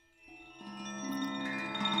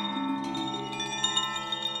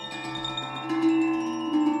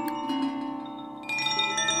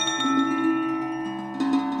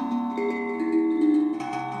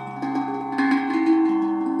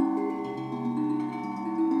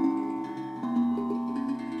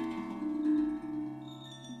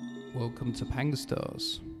welcome to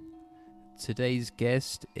Pangstars. Today's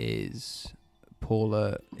guest is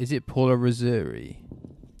Paula. Is it Paula Rosuri?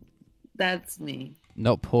 That's me.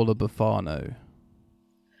 Not Paula Bufano.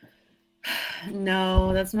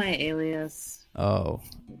 No, that's my alias. Oh,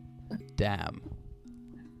 damn.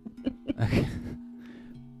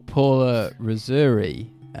 Paula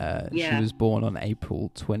Rosuri. She was born on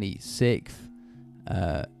April 26th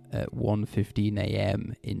at 1:15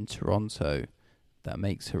 a.m. in Toronto. That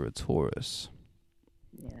makes her a Taurus.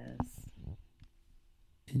 Yes.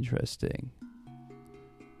 Interesting.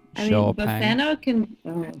 I mean, Bufano can...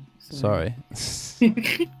 Oh, sorry.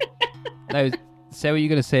 No, say what you're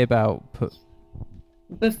going to say about...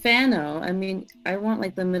 Bufano, I mean, I want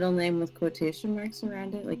like the middle name with quotation marks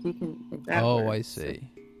around it. Like you can... Like that oh, works. I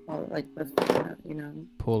see. Oh, like Bufano, you know.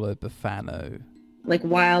 Paula Bufano. Like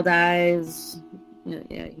Wild Eyes. Yeah,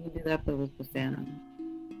 you can do that, but with Bufano.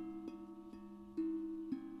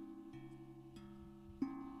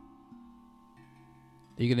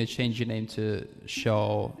 Are you going to change your name to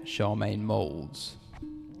Charmaine Molds?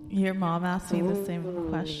 Your mom asked me the same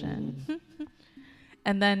question.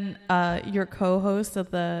 And then your co-host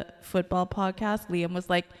of the football podcast, Liam, was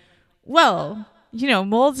like, well, you know,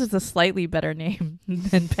 Molds is a slightly better name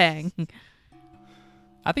than Pang.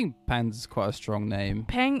 I think Pang's quite a strong name.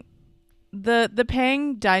 Pang, the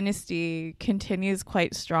Pang dynasty continues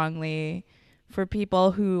quite strongly. For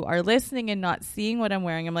people who are listening and not seeing what I'm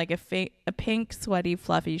wearing, I'm like a pink, sweaty,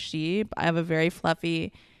 fluffy sheep. I have a very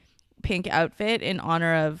fluffy pink outfit in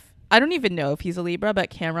honor of, I don't even know if he's a Libra, but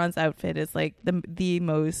Cameron's outfit is like the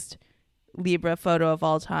most Libra photo of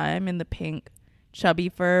all time, in the pink chubby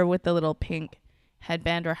fur with the little pink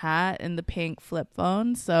headband or hat and the pink flip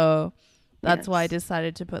phone. So that's why I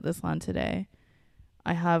decided to put this on today.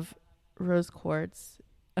 I have rose quartz.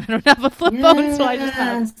 I don't have a flip phone, so I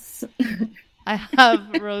just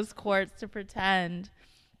have rose quartz to pretend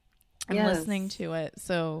I'm listening to it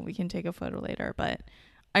so we can take a photo later. But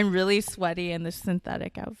I'm really sweaty in this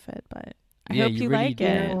synthetic outfit, but I hope you really like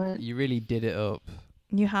it. You really did it up.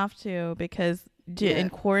 You have to, because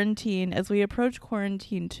in quarantine, as we approach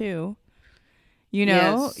quarantine too, you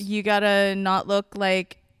know, you gotta not look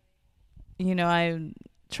like, you know, I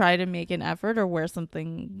try to make an effort or wear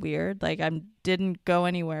something weird. Like I didn't go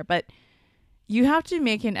anywhere, but you have to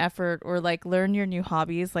make an effort or like learn your new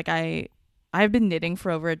hobbies. Like I've been knitting for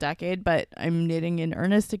over a decade, but I'm knitting in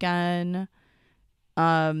earnest again.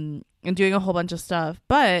 And doing a whole bunch of stuff.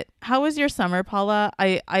 But how was your summer, Paula?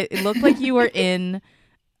 It looked like you were in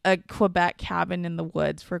a Quebec cabin in the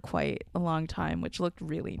woods for quite a long time, which looked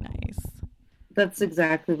really nice. That's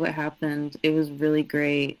exactly what happened. It was really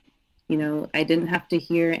great. You know, I didn't have to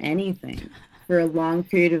hear anything for a long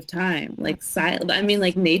period of time. Like silent. I mean,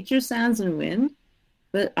 like nature sounds and wind,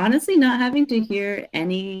 but honestly, not having to hear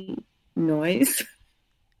any noise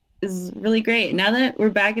is really great. Now that we're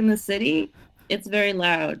back in the city, it's very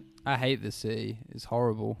loud. I hate the city. It's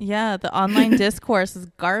horrible. Yeah, the online discourse is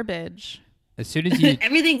garbage. As soon as you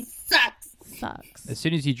everything sucks. As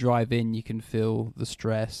soon as you drive in, you can feel the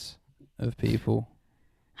stress of people.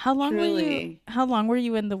 How long were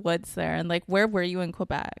you in the woods there, and like where were you in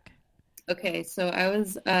Quebec? Okay, so I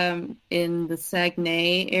was in the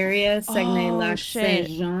Saguenay area,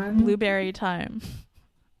 Saguenay-Lac-Saint-Jean. Blueberry time.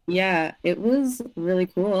 Yeah, it was really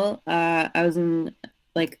cool. I was in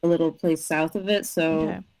like a little place south of it,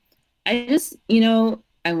 so I just, you know,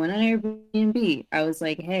 I went on Airbnb. I was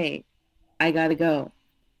like, hey, I gotta go.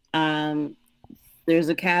 There's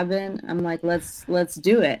a cabin. I'm like, let's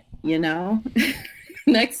do it, you know.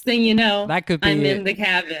 Next thing you know, I'm in the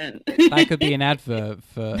cabin. That could be an advert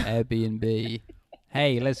for Airbnb.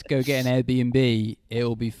 Hey, let's go get an Airbnb.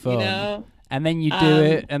 It'll be fun. You know, and then you do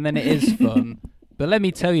it, and then it is fun. But let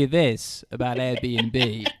me tell you this about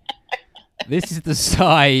Airbnb. This is the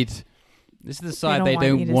side they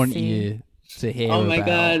don't want you to hear about. Oh my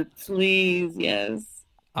God, please, yes.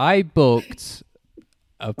 I booked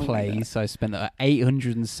a place. I spent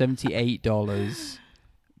 $878,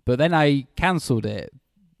 but then I cancelled it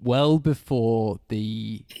well before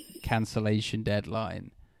the cancellation deadline.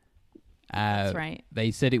 That's right. They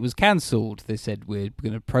said it was cancelled. They said, we're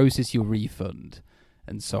going to process your refund.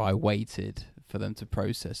 And so I waited for them to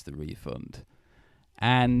process the refund.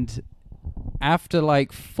 And after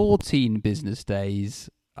like 14 business days,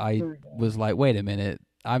 I was like, wait a minute,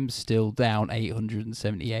 I'm still down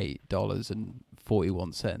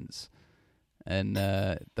 $878.41. And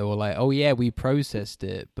they were like, oh yeah, we processed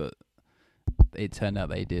it, but it turned out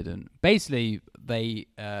they didn't. Basically, they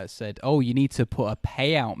said, oh, you need to put a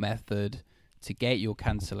payout method to get your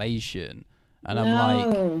cancellation. And I'm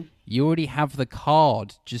like, you already have the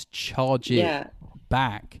card, just charge it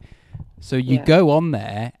back. So you go on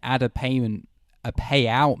there, add a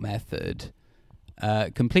payout method,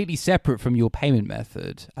 completely separate from your payment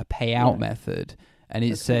method, a payout method, and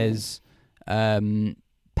it says Payoneer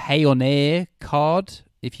card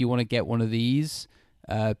if you want to get one of these,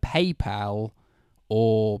 PayPal,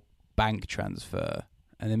 or bank transfer.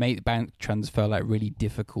 And they make the bank transfer like really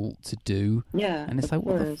difficult to do. Yeah, and it's like,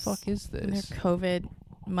 what the fuck is this? Their COVID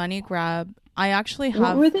money grab. I actually have.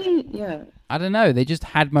 What were they? Yeah. I don't know. They just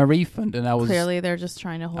had my refund, and I was clearly they're just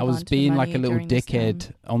trying to hold on. I was to being money like a little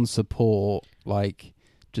dickhead on support, like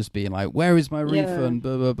just being like, "Where is my refund?"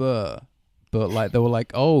 Blah blah blah. But like they were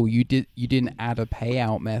like, "Oh, you didn't add a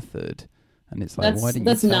payout method," and it's like, "Why didn't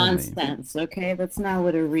you tell nonsense, me?" Okay? That's not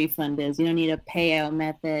what a refund is. You don't need a payout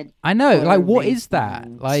method. I know. Like, what is that?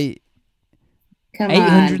 Like, come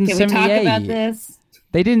on, can we talk about this?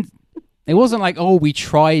 They didn't. It wasn't like, "Oh, we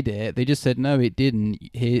tried it." They just said, "No, it didn't."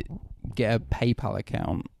 Here, get a PayPal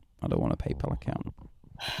account. I don't want a PayPal account.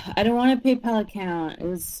 I don't want a PayPal account. It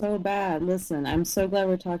was so bad. Listen, I'm so glad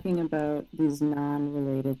we're talking about these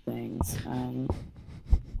non-related things.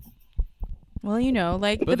 Well, you know,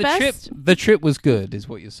 like but the trip was good, is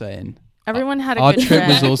what you're saying. Everyone had a Our good trip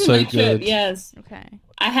was also good. Trip, yes. Okay.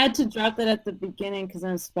 I had to drop that at the beginning because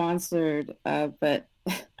I'm sponsored, but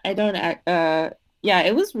I don't. Yeah,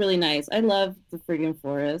 it was really nice. I love the friggin'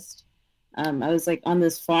 forest. I was like on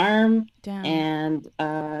this farm, and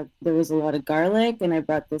there was a lot of garlic, and I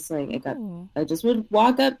brought this I just would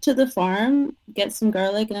walk up to the farm, get some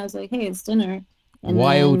garlic, and I was like, "Hey, it's dinner." And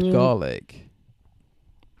wild garlic,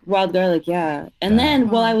 yeah. And then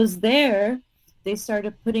while I was there, they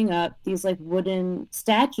started putting up these like wooden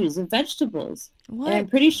statues of vegetables, and I'm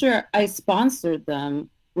pretty sure I sponsored them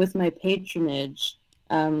with my patronage.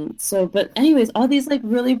 But anyways, all these like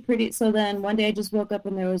really pretty. So then one day I just woke up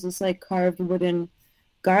and there was this like carved wooden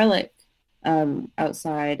garlic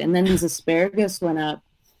outside, and then these asparagus went up.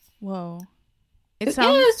 Whoa! It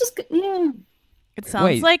sounds It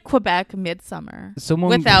sounds like Quebec midsummer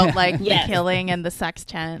without like the killing and the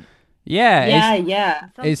sextant. Yeah.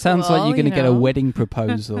 It sounds like you're gonna get a wedding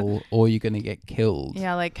proposal or you're gonna get killed.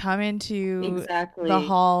 Yeah, like come into the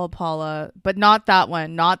hall, Paula, but not that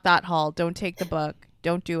one, not that hall. Don't take the book.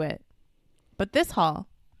 Don't do it. But this hall.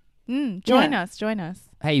 Join us.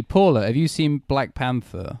 Hey, Paula, have you seen Black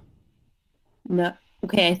Panther? No.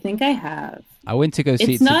 Okay, I think I have. I went to go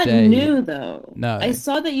see it today. It's not new, though. No. I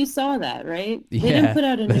saw that you saw that, right? They didn't put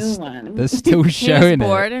out a new one. They're still showing it.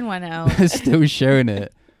 Bored and went out. They're still showing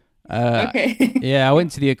it. Okay. Yeah, I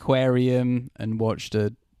went to the aquarium and watched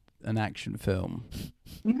an action film.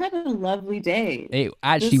 You had a lovely day. It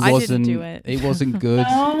actually wasn't. I didn't do it. It wasn't good.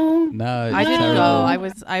 No, I didn't terrible. go.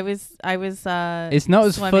 I was. It's not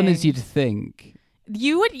as swimming. fun as you'd think.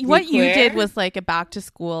 What you did was like a back to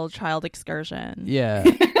school child excursion. Yeah.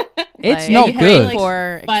 It's not good.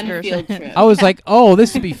 For fun field trip. I was like, oh,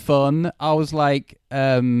 this would be fun. I was like,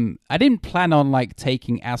 I didn't plan on like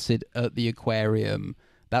taking acid at the aquarium.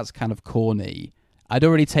 That's kind of corny. I'd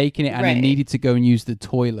already taken it and I needed to go and use the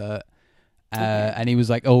toilet. And he was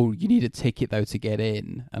like, oh, you need a ticket though to get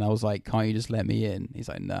in. And I was like, can't you just let me in? He's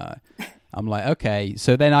like, no. I'm like, okay.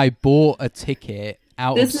 So then I bought a ticket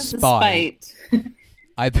out of spite.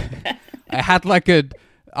 I had like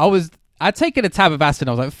I'd taken a tab of acid and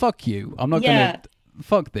I was like, fuck you. I'm not going to,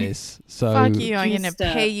 fuck this. So fuck you. I'm going to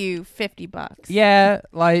pay you $50. Yeah.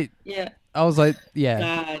 Like, I was like,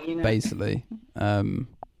 God, basically.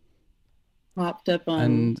 Hopped up on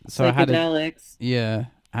and so psychedelics.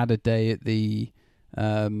 I had a day at the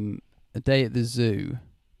zoo.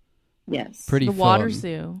 Yes. Pretty the fun. Water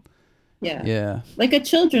Zoo. Yeah. Yeah. Like a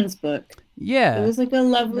children's book. Yeah. It was like a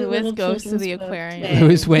lovely Lewis goes to the aquarium.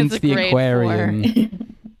 Lewis went to the aquarium.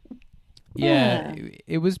 Yeah.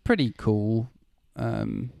 It was pretty cool. I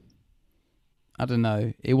don't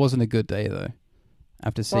know. It wasn't a good day though.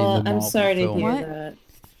 After seeing the Marvel I'm sorry film. to hear that.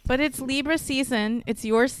 But it's Libra season. It's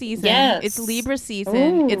your season. Yes. It's Libra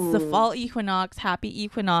season. Ooh. It's the fall equinox. Happy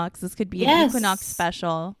equinox. This could be an equinox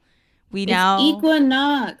special. Now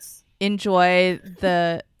equinox. Enjoy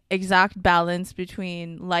the exact balance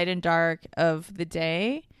between light and dark of the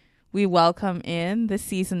day. We welcome in the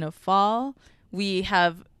season of fall. We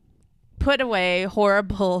have put away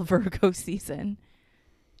horrible Virgo season.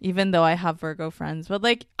 Even though I have Virgo friends. But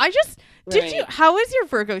like, how was your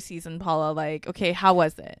Virgo season, Paula? Like, okay, how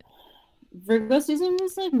was it? Virgo season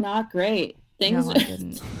was like not great.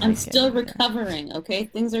 I'm still recovering, okay?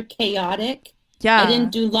 Things are chaotic. Yeah. I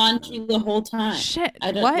didn't do laundry the whole time. Shit.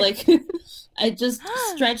 I don't what? I just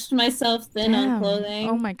stretched myself thin on clothing.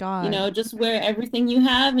 Oh my god. Just wear everything you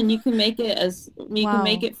have and you can make it can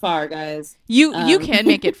make it far, guys. You can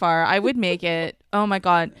make it far. I would make it. Oh my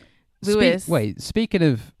god. Lewis. Speaking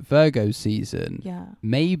of Virgo season, Yeah.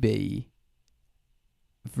 maybe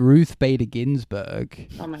Ruth Bader Ginsburg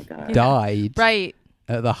Oh my god. died Right.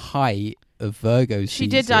 at the height of Virgo season. She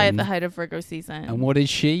did die at the height of Virgo season. And what is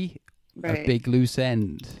she? Right. A big loose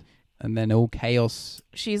end. And then all chaos.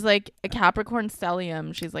 She's like a Capricorn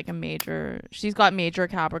stellium. She's like she's got major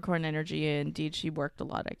Capricorn energy. Indeed, she worked a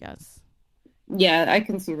lot, I guess. Yeah, I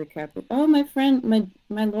can see the Capricorn. Oh, my friend,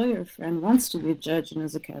 my lawyer friend wants to be a judge and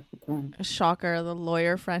is a Capricorn. A shocker. The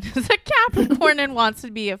lawyer friend is a Capricorn and wants to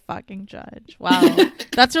be a fucking judge. Wow.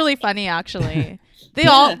 That's really funny, actually. They're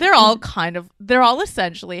all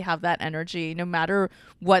essentially have that energy. No matter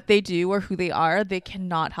what they do or who they are, they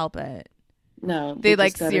cannot help it. No. They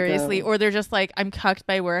like just gotta seriously, go. or they're just like, I'm cucked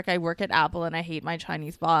by work. I work at Apple and I hate my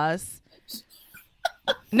Chinese boss.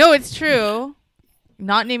 No, it's true.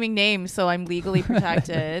 Not naming names, so I'm legally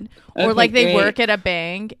protected. Or Okay, like they great. work at a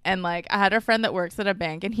bank, and like I had a friend that works at a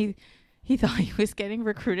bank, and he thought he was getting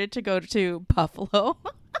recruited to go to Buffalo.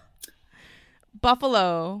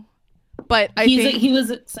 Buffalo. But I think he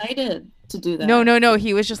was excited to do that. No.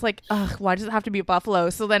 He was just like, ugh, why does it have to be Buffalo?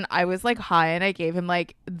 So then I was like high and I gave him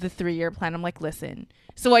like the 3-year plan. I'm like, listen.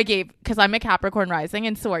 So I gave, because I'm a Capricorn rising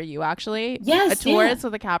and so are you actually. Yes, a Taurus yeah.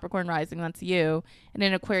 with a Capricorn rising, that's you, and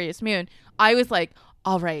an Aquarius moon. I was like,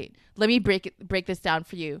 all right, let me break this down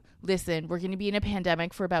for you. Listen, we're going to be in a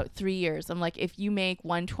pandemic for about 3 years. I'm like, if you make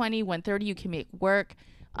 120, 130, you can make work.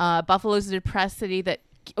 Buffalo's a depressed city that,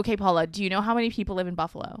 okay, Paula, do you know how many people live in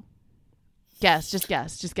Buffalo? Just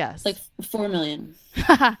guess. Like 4 million.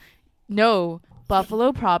 No,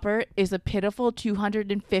 Buffalo proper is a pitiful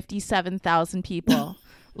 257,000 people.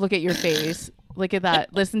 Look at your face. Look at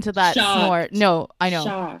that. Listen to that Shocked. snort. No, I know.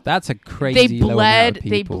 Shocked. That's a crazy low amount of They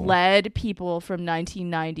people. bled people from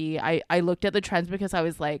 1990. I looked at the trends because I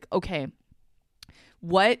was like, okay,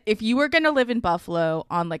 what if you were going to live in Buffalo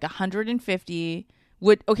on like 150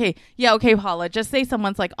 okay, Paula, just say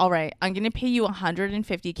someone's like, all right, I'm going to pay you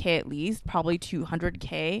 150K at least, probably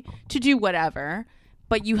 200K to do whatever,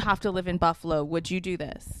 but you have to live in Buffalo. Would you do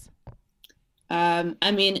this?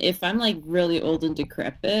 I mean, if I'm like really old and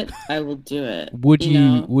decrepit, I will do it. Would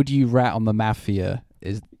know? Would you rat on the mafia?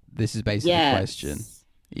 This is basically Yes. the question.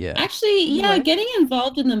 Yeah. Actually, yeah, What? getting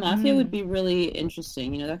involved in the mafia would be really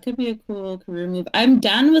interesting. You know, that could be a cool career move. I'm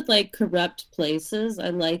down with like corrupt places.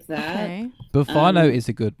 I like that. Okay. Bufano is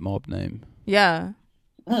a good mob name. Yeah.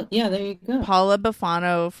 Oh, yeah, there you go. Paula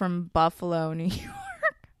Bufano from Buffalo, New York.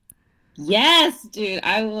 Yes, dude,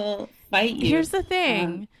 I will fight you. Here's the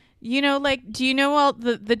thing. You know, like, do you know all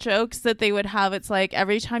the jokes that they would have? It's like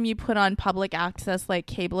every time you put on public access, like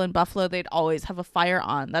cable in Buffalo, they'd always have a fire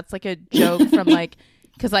on. That's like a joke from like,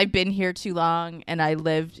 because I've been here too long and I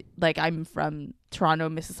lived, like, I'm from Toronto,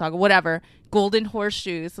 Mississauga, whatever, Golden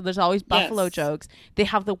Horseshoes. So there's always Buffalo Yes. jokes. They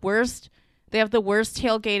have the worst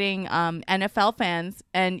tailgating NFL fans.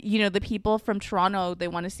 And, you know, the people from Toronto, they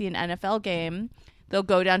want to see an NFL game. They'll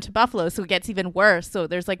go down to Buffalo, so it gets even worse. So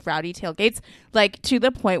there's like rowdy tailgates, like to the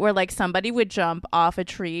point where like somebody would jump off a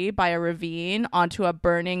tree by a ravine onto a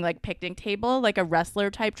burning like picnic table, like a wrestler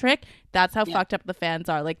type trick. That's how fucked up the fans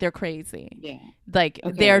are. Like they're crazy. Yeah. Like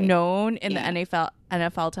Okay. they're known in the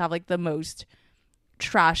NFL to have like the most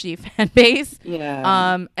trashy fan base.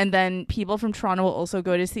 Yeah. And then people from Toronto will also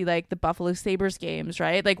go to see like the Buffalo Sabres games,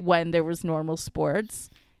 right? Like when there was normal sports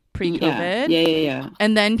pre-COVID. Yeah.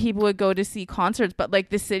 And then people would go to see concerts, but like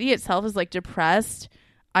the city itself is like depressed.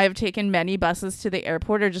 I've taken many buses to the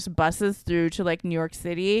airport or just buses through to like New York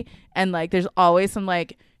City, and like there's always some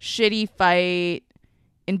like shitty fight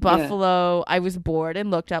in Buffalo. I was bored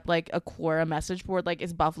and looked up like a Quora message board, like,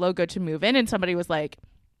 is Buffalo good to move in? And somebody was like,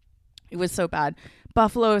 it was so bad.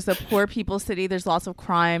 Buffalo is a poor people's city. There's lots of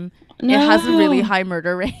crime. No. It has a really high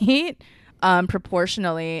murder rate.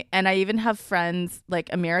 Proportionally. And I even have friends, like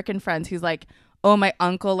American friends, who's like, oh, my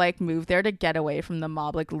uncle like moved there to get away from the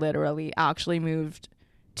mob, like literally actually moved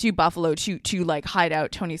to Buffalo to like hide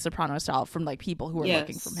out Tony Soprano style from like people who were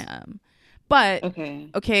looking for him. But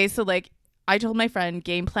okay, so like I told my friend,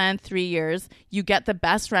 game plan 3 years, you get the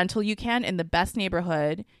best rental you can in the best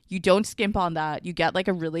neighborhood. You don't skimp on that. You get like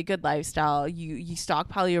a really good lifestyle. You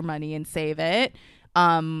stockpile your money and save it.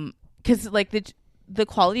 Because like the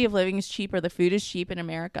quality of living is cheaper. The food is cheap in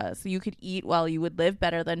America. So you could eat well. You would live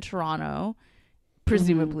better than Toronto,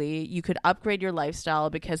 presumably. You could upgrade your lifestyle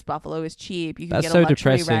because Buffalo is cheap. You can That's get so a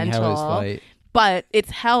luxury depressing rental. how it's like. But it's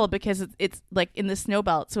hell because it's like in the snow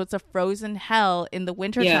belt. So it's a frozen hell in the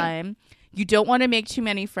wintertime. You don't want to make too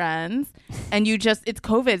many friends. And it's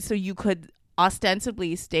COVID. So you could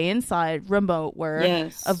ostensibly stay inside, remote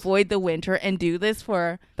work, avoid the winter, and do this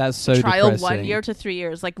for that's so trial depressing. 1 year to 3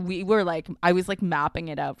 years. Like I was like mapping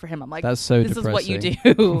it out for him. I'm like, that's so this depressing. is what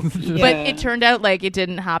you do. But it turned out like it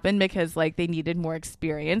didn't happen because like they needed more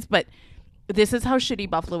experience. But this is how shitty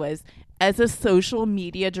Buffalo is. As a social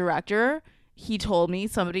media director, he told me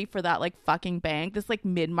somebody for that like fucking bank, this like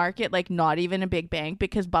mid-market, like not even a big bank,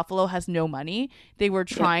 because Buffalo has no money. They were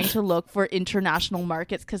trying to look for international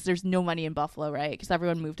markets because there's no money in Buffalo, right? Because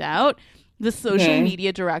everyone moved out. The social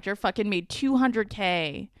media director fucking made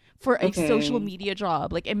 $200K for a social media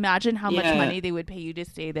job. Like imagine how much money they would pay you to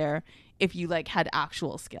stay there if you like had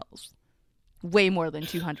actual skills. Way more than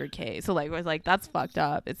 $200K. So like I was like, that's fucked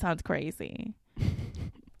up. It sounds crazy.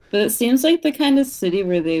 But it seems like the kind of city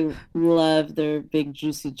where they love their big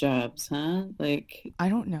juicy jobs, huh? Like I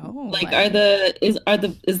don't know. Like is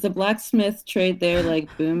the blacksmith trade there like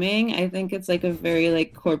booming? I think it's like a very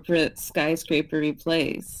like corporate skyscrapery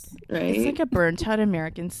place, right? It's like a burnt out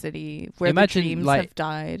American city where the dreams like, have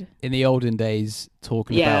died. In the olden days,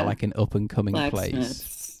 talking about like an up and coming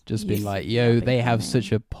place, just being like, yo, they have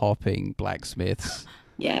such a popping blacksmiths.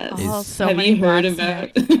 Yes. So have many you heard about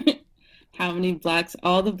how many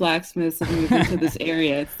all the blacksmiths have moved into this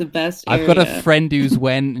area? It's the best area. I've got a friend who's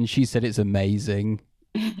went and she said it's amazing.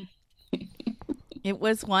 It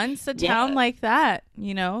was once a town like that,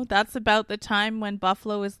 you know? That's about the time when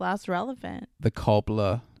Buffalo was last relevant. The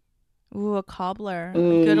cobbler. Ooh, a cobbler.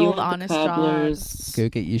 Ooh, good old honest job. Go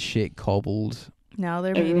get your shit cobbled. Now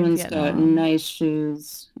they're Everyone's got nice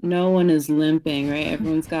shoes. No one is limping, right?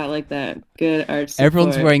 Everyone's got like that good arch support.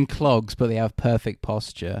 Everyone's wearing clogs, but they have perfect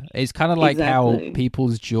posture. It's kind of like how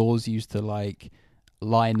people's jaws used to like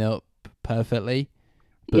line up perfectly,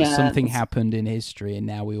 but something happened in history, and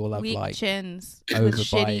now we all have weak like chins,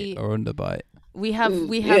 overbite or underbite. We have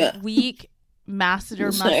weak masseter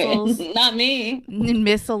muscles. Not me.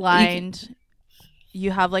 Misaligned.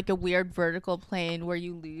 You have like a weird vertical plane where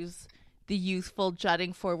you lose the youthful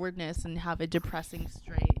jutting forwardness and have a depressing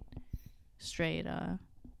straight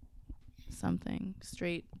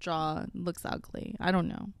jaw. Looks ugly. I don't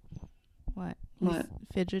know what he's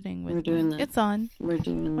fidgeting with. We're doing that. It's on.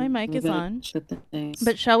 My mic is on. Things.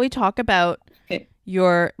 But shall we talk about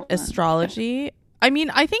your astrology? I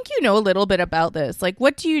mean, I think you know a little bit about this. Like,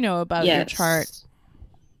 what do you know about your chart?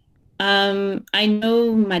 I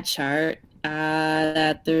know my chart.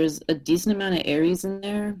 That there's a decent amount of Aries in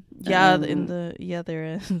there. There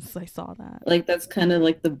is. I saw that. Like that's kind of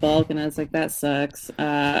like the bulk, and I was like, that sucks.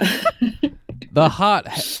 The hot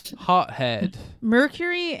head.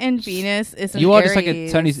 Mercury and Venus is an You are Aries. just like a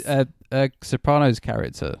Tony Sopranos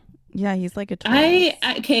character. Yeah, he's like a Taurus.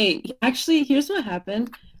 Actually, here's what happened.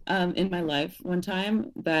 In my life one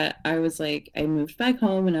time that I was like, I moved back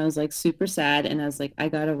home and I was like super sad, and I was like, I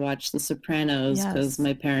gotta watch The Sopranos because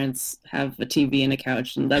my parents have a TV and a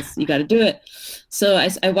couch, and you gotta do it. So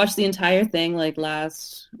I watched the entire thing like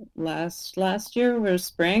last year or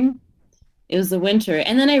spring. It was the winter,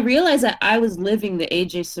 and then I realized that I was living the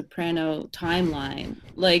AJ Soprano timeline.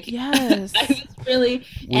 Like, yes, I was really.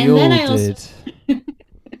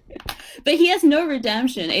 But he has no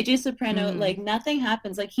redemption. AJ Soprano, like nothing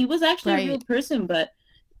happens. Like he was actually a real person, but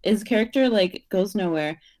his character like goes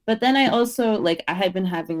nowhere. But then I also like I had been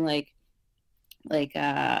having like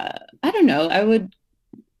I don't know. I would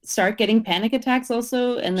start getting panic attacks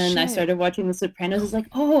also, and then I started watching The Sopranos. It's like,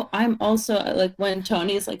 oh, I'm also like when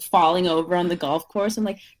Tony is like falling over on the golf course. I'm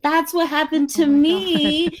like, that's what happened to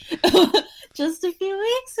me just a few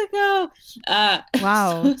weeks ago.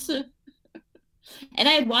 Wow. And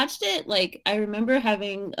I watched it, like, I remember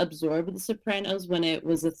having absorbed The Sopranos when it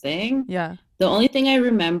was a thing. Yeah. The only thing I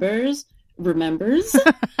remembers that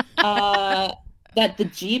the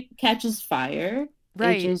Jeep catches fire.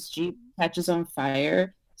 Right. AJ's Jeep catches on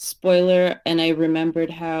fire. Spoiler, and I remembered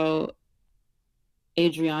how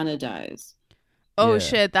Adriana dies. Oh,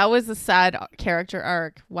 shit. That was a sad character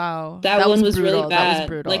arc. Wow. That one was brutal. really bad. That was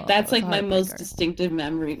brutal. Like, that's like my most distinctive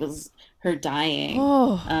memory was her dying.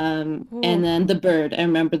 And then the bird. I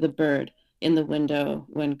remember the bird in the window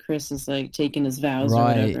when Chris is like taking his vows or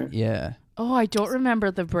whatever. Yeah. Oh, I don't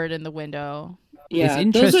remember the bird in the window. Yeah,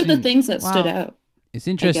 those are the things that stood out. It's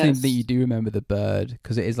interesting that you do remember the bird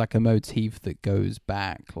because it is like a motif that goes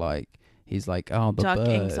back. Like he's like, oh, the duck bird.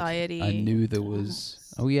 Anxiety. I knew there was.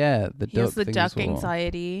 Oh yeah, the duck. Yes, the duck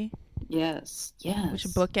anxiety. Yes. Which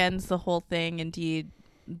bookends the whole thing. Indeed,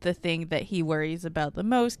 the thing that he worries about the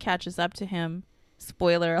most catches up to him.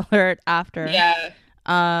 Spoiler alert. After. Yeah.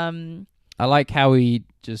 I like how he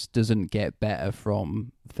just doesn't get better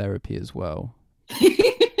from therapy as well.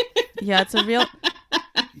 Yeah, it's a real.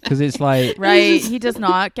 because it's like right. He does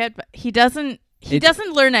not get. He doesn't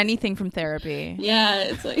learn anything from therapy. Yeah,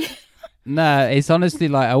 it's like no, it's honestly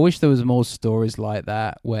like I wish there was more stories like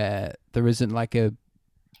that where there isn't like a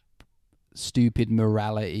stupid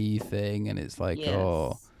morality thing, and it's like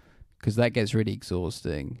because that gets really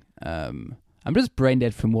exhausting. I'm just brain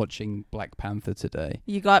dead from watching Black Panther today.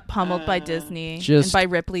 You got pummeled by Disney and by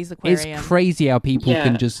Ripley's Aquarium. It's crazy how people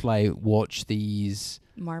can just like watch these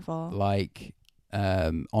Marvel like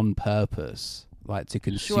on purpose, like to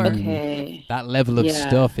consume that level of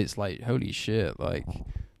stuff. It's like holy shit, like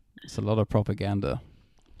it's a lot of propaganda.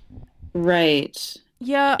 Right.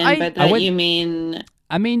 Yeah, and by that you mean?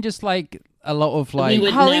 I mean just like a lot of like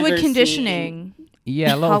Hollywood conditioning.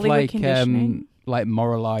 Yeah, a lot of like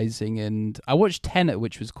moralizing, and I watched Tenet,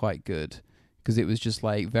 which was quite good because it was just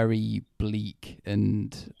like very bleak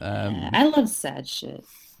and I love sad shit.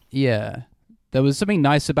 Yeah, there was something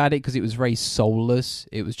nice about it because it was very soulless.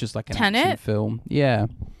 It was just like an action film. Yeah.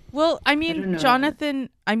 Well, I mean,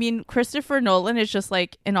 Christopher Nolan is just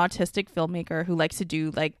like an autistic filmmaker who likes to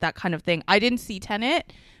do like that kind of thing. I didn't see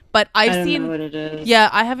Tenet, but I've seen know what it is. Yeah,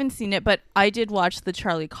 I haven't seen it, but I did watch the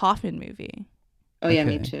Charlie Kaufman movie. Oh yeah,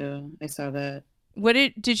 me too. I saw that.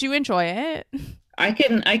 Did you enjoy it? I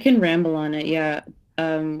can ramble on it. Yeah.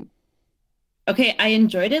 Okay, I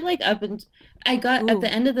enjoyed it like up and I got at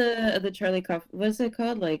the end of the Charlie Kaufman. What's it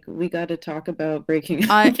called? Like we got to talk about breaking up.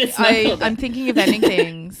 I'm thinking of ending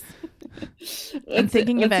things. I'm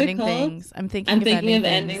thinking of ending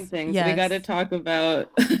things. Yes. We got to talk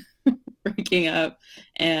about breaking up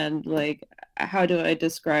and like how do I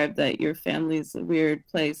describe that your family's a weird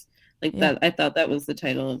place like that. I thought that was the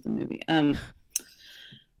title of the movie.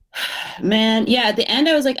 Man, yeah, at the end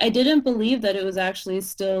I was like I didn't believe that it was actually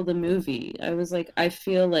still the movie. I was like I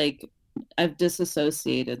feel like I've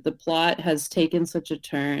disassociated. The plot has taken such a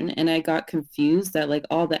turn and I got confused that like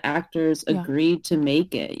all the actors agreed to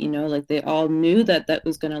make it, you know, like they all knew that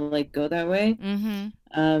was going to like go that way.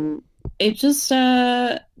 Mm-hmm. It just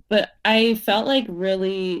but I felt like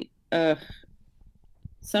really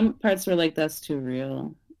some parts were like that's too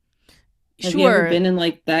real. Have you ever been in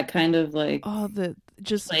like that kind of like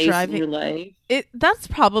just place driving in your life? That's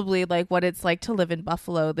probably like what it's like to live in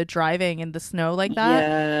Buffalo, the driving in the snow like that.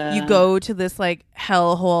 Yeah. You go to this like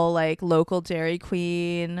hellhole like local Dairy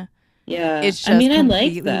Queen. Yeah. It's just I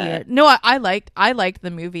like that. Weird. No, I liked the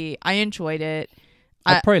movie. I enjoyed it.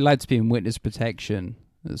 I'd probably like to be in witness protection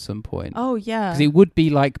at some point. Oh yeah. Because it would be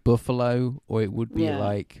like Buffalo or it would be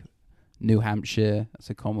like New Hampshire. That's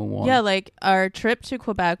a common one. Yeah, like our trip to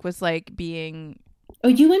Quebec was like being. Oh,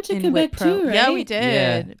 you went to Quebec too, right? Yeah, we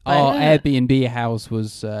did. Yeah. Our Airbnb house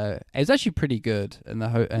was it was actually pretty good, and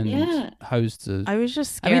the hosts. I was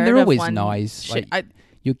just scared. I mean, they're always nice. Like,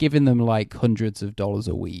 you're giving them like hundreds of dollars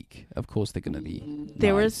a week. Of course, they're going to be.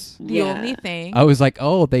 There nice. was the only thing. I was like,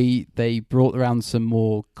 oh, they brought around some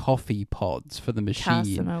more coffee pods for the machine.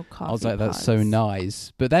 Casimo coffee I was like, that's pods. so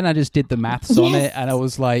nice. But then I just did the maths on it, and I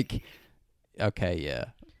was like, okay, yeah.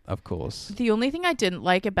 Of course. The only thing I didn't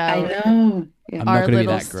like about our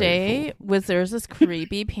little stay was there's this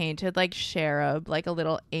creepy painted like cherub, like a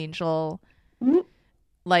little angel.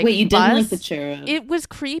 Like wait, you didn't like the cherub? It was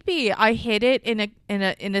creepy. I hid it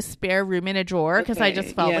in a spare room in a drawer because I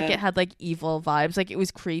just felt like it had like evil vibes. Like it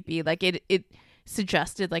was creepy. Like it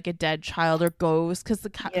suggested like a dead child or ghost because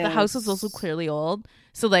the house was also clearly old.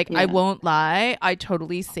 So like I won't lie, I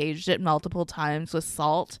totally saged it multiple times with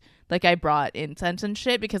salt. Like I brought incense and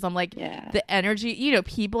shit because I'm like the energy, you know,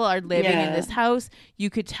 people are living in this house. You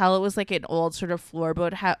could tell it was like an old sort of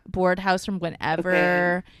board house from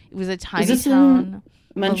whenever. It was a tiny town.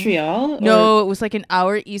 Montreal? No, it was like an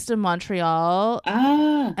hour east of Montreal.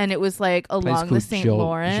 Ah. And it was like along the St.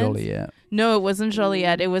 Lawrence. Joliet. No, it wasn't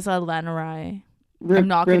Joliet. It was Lanaurai. I'm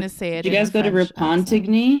not going to say it. Did you guys go to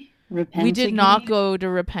Repentigny? We did not go to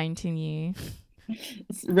Repentigny.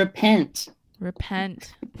 Repent.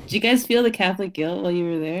 Did you guys feel the Catholic guilt while you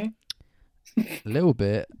were there? A little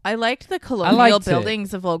bit. I liked the colonial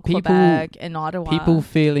buildings of old Quebec and Ottawa. People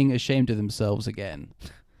feeling ashamed of themselves again.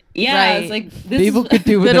 Yeah, it's like people could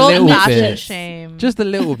do with a little bit. Shame. Just a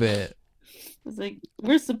little bit. It's like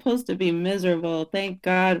we're supposed to be miserable. Thank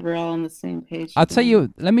God we're all on the same page. I'll tell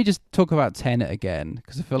you. Let me just talk about Tenet again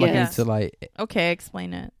because I feel like I need to like. Okay,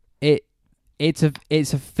 explain it. It's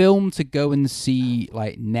a film to go and see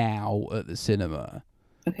like now at the cinema.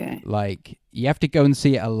 Okay. Like you have to go and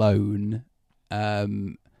see it alone,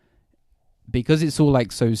 because it's all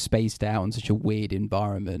like so spaced out and such a weird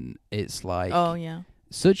environment. It's like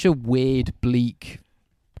such a weird, bleak,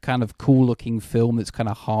 kind of cool looking film that's kind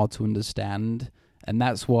of hard to understand, and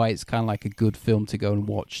that's why it's kind of like a good film to go and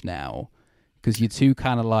watch now. because you're too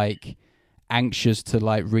kind of like anxious to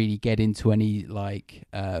like really get into any like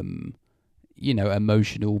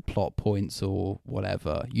emotional plot points or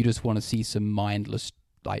whatever. You just want to see some mindless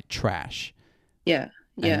like trash. Yeah.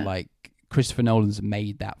 And like Christopher Nolan's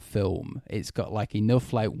made that film. It's got like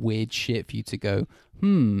enough like weird shit for you to go,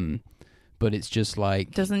 but it's just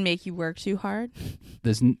like doesn't make you work too hard.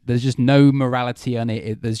 There's just no morality on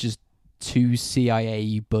it. There's just two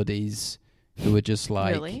CIA buddies who are just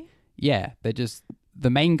like, really? Yeah, they're just the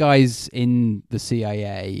main guy's in the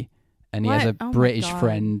CIA, and he has a British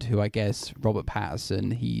friend who I guess Robert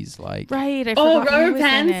Pattinson. He's like, right. I forgot Robert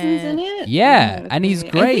Pattinson's in it. Yeah, and he's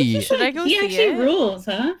great. Should I go see it? He actually rules,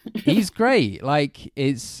 huh? He's great. Like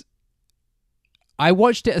I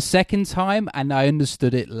watched it a second time and I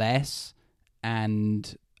understood it less,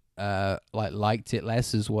 and liked it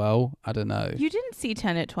less as well. I don't know. You didn't see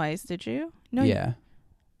Tenet twice, did you? No. Yeah.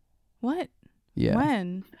 What? Yeah.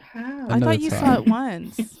 When? How? I thought you saw it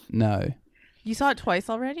once. No. You saw it twice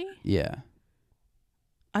already? Yeah.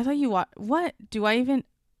 I thought you what? Do I even?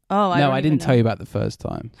 Oh, I didn't tell you about the first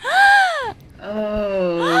time.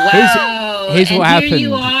 Oh, wow. Here's what happened. Here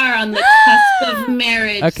you are on the cusp of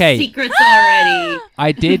marriage. Okay. Secrets already.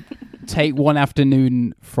 I did take one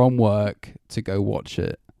afternoon from work to go watch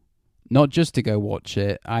it. Not just to go watch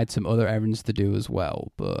it. I had some other errands to do as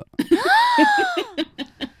well, but...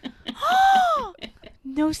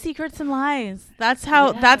 No secrets and lies. That's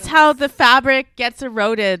how the fabric gets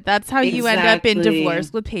eroded. That's how you end up in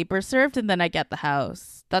divorce with paper served, and then I get the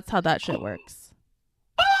house. That's how that shit works.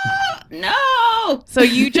 No! So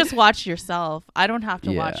you just watch yourself. I don't have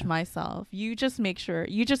to watch myself. You just make sure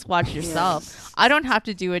you just watch yourself. Yes. I don't have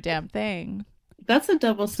to do a damn thing. That's a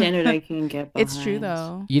double standard I can get behind. It's true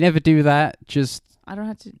though. You never do that. Just I don't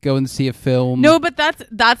have to go and see a film. No, but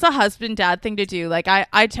that's a husband dad thing to do. Like I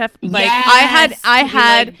had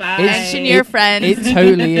engineer friends. It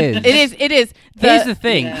totally is. It is. Here's the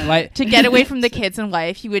thing, like to get away from the kids and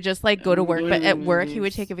wife, he would just like go to work. But at work, he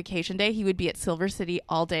would take a vacation day. He would be at Silver City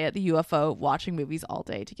all day at the UFO, watching movies all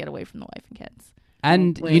day to get away from the wife and kids.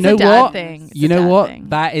 And you know what? You know what?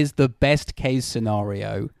 That is the best case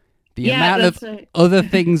scenario. The amount of other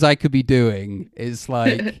things I could be doing is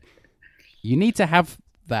like, you need to have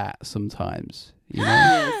that sometimes. You know?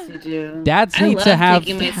 Yes, you do. Dads need to have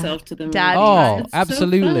taking myself to the movie. Oh,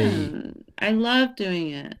 absolutely. So I love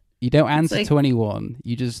doing it. You don't answer to anyone.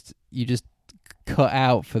 You just cut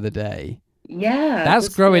out for the day. Yeah, that's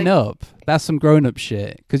growing up. That's some grown up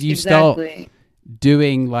shit because you start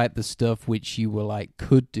doing like the stuff which you were like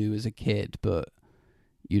could do as a kid, but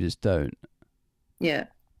you just don't. Yeah.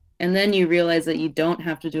 And then you realize that you don't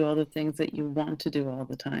have to do all the things that you want to do all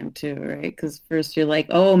the time too, right? Because first you're like,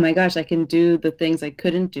 oh my gosh, I can do the things I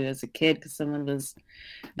couldn't do as a kid because someone was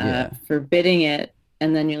forbidding it.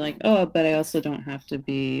 And then you're like, oh, but I also don't have to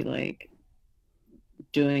be like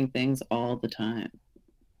doing things all the time.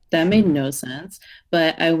 That made no sense.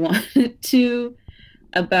 But I wanted to,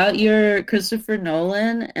 about your Christopher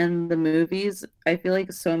Nolan and the movies, I feel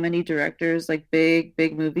like so many directors, like big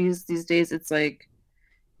movies these days, it's like,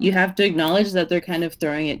 you have to acknowledge that they're kind of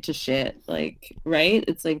throwing it to shit, like, right?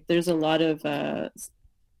 It's like there's a lot of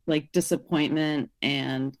like disappointment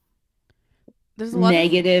and there's a lot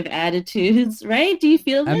negative attitudes, right? Do you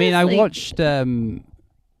feel this? I mean, I watched in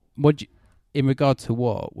regard to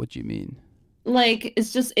what? What do you mean? Like,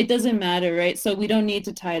 it's just, it doesn't matter, right? So we don't need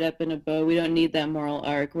to tie it up in a bow. We don't need that moral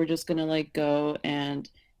arc. We're just gonna like go and,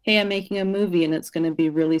 hey, I'm making a movie and it's gonna be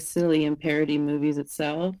really silly and parody movies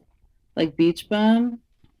itself, like Beach Bum.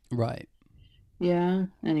 Right. Yeah.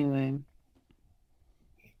 Anyway.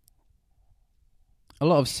 A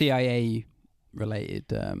lot of CIA related.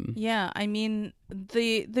 Yeah, I mean,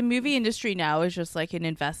 the movie industry now is just like an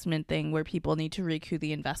investment thing where people need to recoup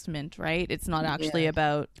the investment, right? It's not actually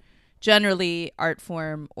about generally art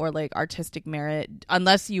form or like artistic merit,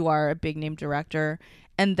 unless you are a big name director,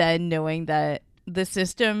 and then knowing that the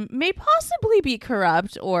system may possibly be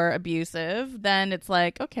corrupt or abusive, then it's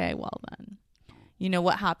like, okay, well then. You know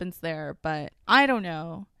what happens there, but I don't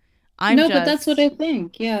know. But that's what I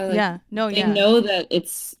think. Yeah. Like, they know that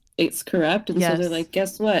it's corrupt, and so they're like,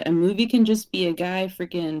 guess what? A movie can just be a guy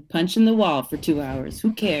freaking punching the wall for 2 hours.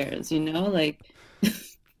 Who cares? You know, like.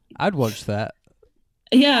 I'd watch that.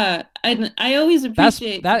 Yeah, I always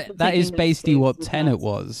appreciate that. That is basically what Tenet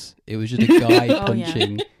was. It was just a guy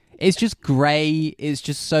punching. Yeah. It's just grey. It's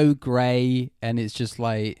just so grey, and it's just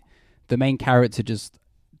like the main character just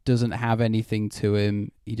doesn't have anything to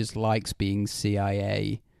him. He just likes being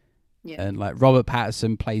CIA. Yeah. And like Robert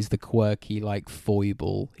Pattinson plays the quirky like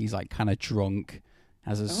foible. He's like kind of drunk,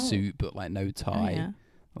 has a suit but like no tie.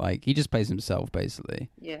 Like, he just plays himself, basically.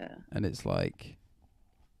 Yeah. And it's like,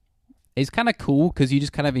 it's kind of cool because you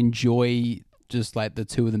just kind of enjoy just like the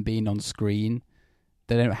two of them being on screen.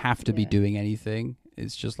 They don't have to be doing anything.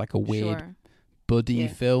 It's just like a weird buddy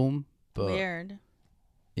film. But weird.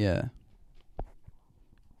 Yeah.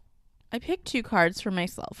 I picked 2 cards for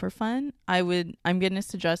myself for fun. I'm going to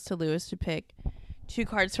suggest to Lewis to pick 2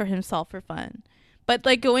 cards for himself for fun. But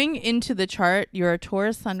like going into the chart, you're a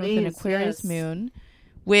Taurus sun with an Aquarius moon,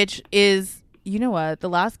 which is, you know what? The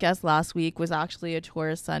last guest last week was actually a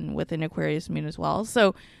Taurus sun with an Aquarius moon as well.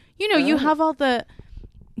 So, you know, you have all the,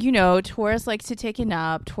 you know, Taurus likes to take a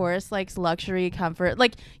nap. Taurus likes luxury, comfort.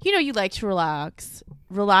 Like, you know, you like to relax.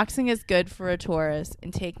 Relaxing is good for a Taurus,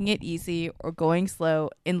 and taking it easy or going slow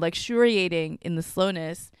and luxuriating in the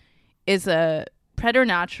slowness is a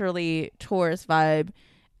preternaturally Taurus vibe.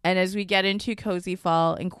 And as we get into cozy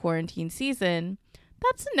fall and quarantine season,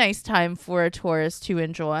 that's a nice time for a Taurus to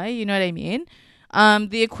enjoy. You know what I mean?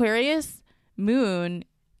 The Aquarius moon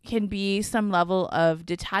can be some level of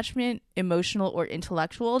detachment, emotional or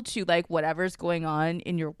intellectual, to like whatever's going on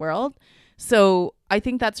in your world. So I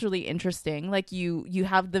think that's really interesting. Like you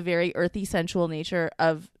have the very earthy, sensual nature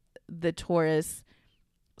of the Taurus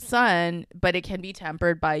sun, but it can be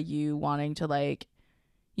tempered by you wanting to, like,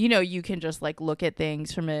 you know, you can just like look at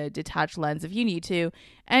things from a detached lens if you need to.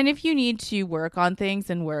 And if you need to work on things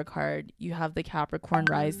and work hard, you have the Capricorn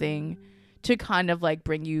rising to kind of like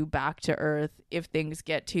bring you back to earth if things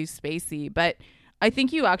get too spacey. But I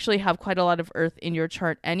think you actually have quite a lot of earth in your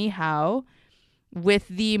chart anyhow, with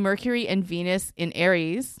the Mercury and Venus in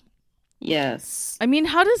Aries. Yes. I mean,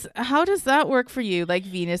 how does that work for you? Like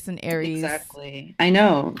Venus and Aries. Exactly. I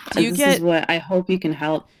know. This is what I hope you can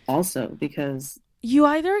help also, because you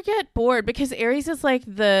either get bored, because Aries is like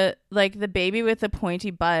the baby with the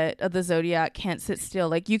pointy butt of the zodiac, can't sit still.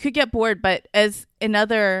 Like you could get bored, but as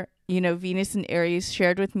another, you know, Venus and Aries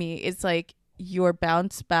shared with me, it's like your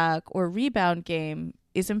bounce back or rebound game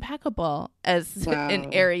is impeccable as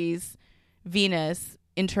an Aries Venus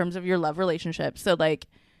in terms of your love relationship. So like,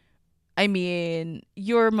 I mean,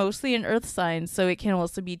 you're mostly an earth sign, so it can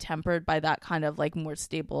also be tempered by that kind of like more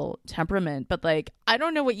stable temperament. But like, I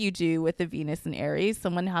don't know what you do with the Venus and Aries.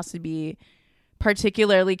 Someone has to be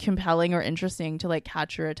particularly compelling or interesting to like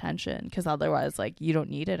catch your attention, because otherwise like you don't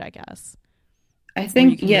need it, I guess. I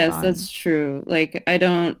think, yes, that's true. Like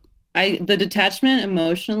the detachment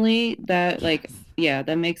emotionally, that like, yeah,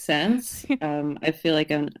 that makes sense. I feel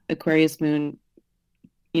like an Aquarius moon,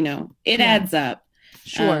 you know, it adds up.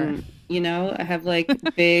 Sure. You know, I have like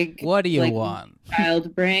big what do you like, want?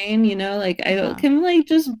 Child brain, you know, like I can like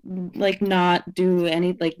just like not do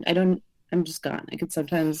any, like I'm just gone. I could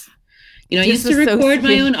sometimes, you know, I used to record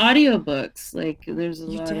my own audiobooks. Like there's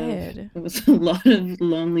it was a lot of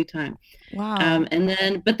lonely time. Wow. And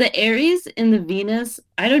then, but the Aries and the Venus,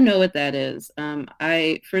 I don't know what that is.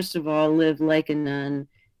 I first of all live like a nun,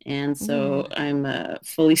 and so I'm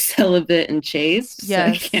fully celibate and chaste.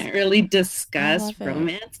 Yes. So I can't really discuss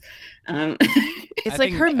romance. It's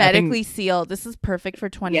like hermetically sealed. This is perfect for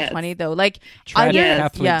 2020 though. Like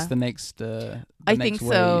Catholics, the next I think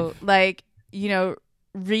so. Like, you know,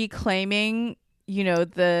 reclaiming, you know,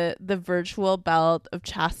 the virtual belt of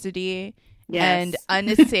chastity and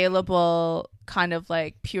unassailable kind of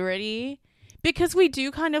like purity, because we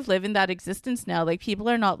do kind of live in that existence now. Like people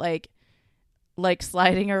are not like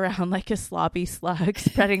sliding around like a sloppy slug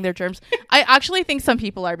spreading their germs. I actually think some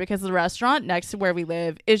people are, because the restaurant next to where we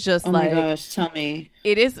live is just my gosh, tell me.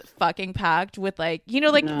 It is fucking packed with like, you know,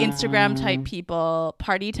 like Instagram type people,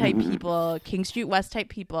 party type people, King Street West type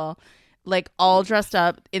people, like all dressed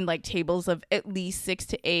up in like tables of at least 6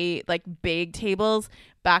 to 8, like big tables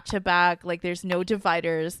back to back. Like there's no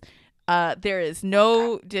dividers. There is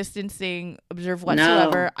no distancing observed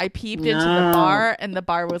whatsoever. I peeped into the bar, and the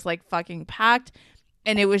bar was like fucking packed,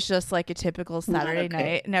 and it was just like a typical Saturday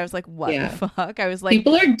night. And I was like, what the fuck? I was like,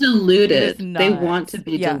 people are deluded. They want to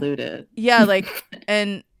be deluded. Yeah, like,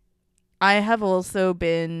 and I have also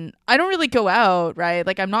been, I don't really go out, right?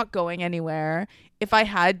 Like I'm not going anywhere. If I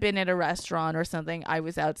had been at a restaurant or something, I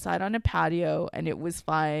was outside on a patio and it was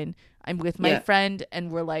fine. I'm with my friend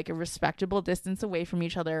and we're like a respectable distance away from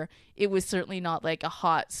each other. It was certainly not like a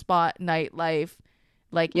hot spot nightlife,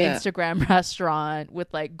 like Instagram restaurant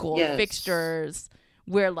with like gold fixtures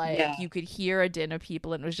where like you could hear a din of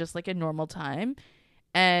people and it was just like a normal time.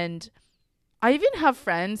 And I even have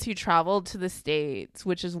friends who traveled to the States,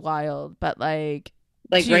 which is wild, but like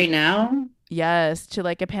right now? Yes, to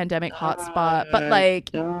like a pandemic hotspot. But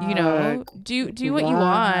like, you know, do what you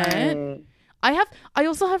want. I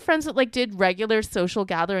also have friends that like did regular social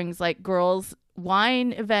gatherings, like girls'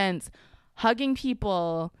 wine events, hugging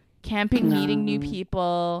people, camping, meeting new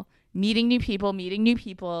people,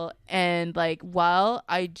 and like, while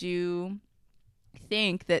I do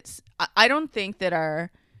think that I don't think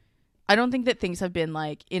that things have been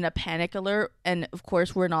like in a panic alert, and of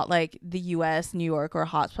course we're not like the US, New York, or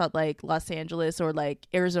hotspot like Los Angeles or like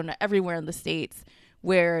Arizona, everywhere in the States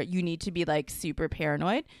where you need to be like super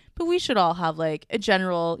paranoid, but we should all have like a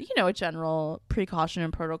general precaution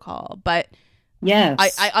and protocol. But yes,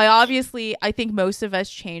 I obviously, I think most of us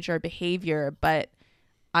change our behavior, but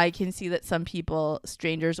I can see that some people,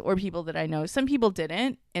 strangers or people that I know, some people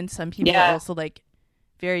didn't, and some people are also like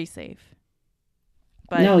very safe.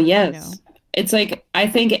 But, no, yes. It's like, I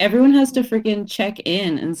think everyone has to freaking check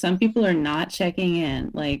in, and some people are not checking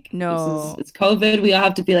in. Like, no, it's COVID. We all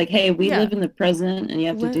have to be like, hey, we live in the present, and you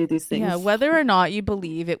have to do these things. Yeah, whether or not you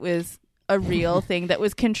believe it was a real thing that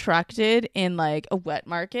was contracted in like a wet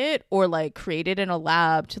market or like created in a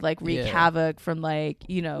lab to like wreak havoc from like,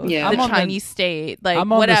 the Chinese state. Like,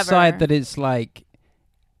 I'm on whatever. the side that it's like,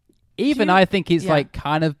 even I think it's like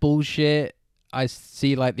kind of bullshit. I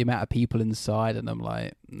see like the amount of people inside, and I'm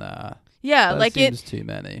like, nah. Yeah, that like seems too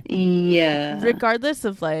many. Yeah. Regardless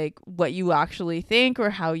of like what you actually think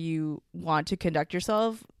or how you want to conduct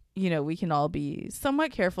yourself, we can all be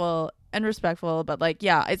somewhat careful and respectful. But like,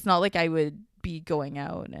 yeah, it's not like I would be going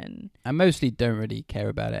out, and I mostly don't really care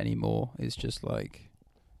about it anymore. It's just like,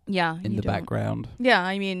 in the background. Yeah,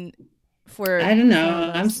 I mean, I don't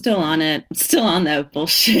know. I'm still on it. Still on that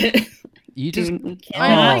bullshit. You just,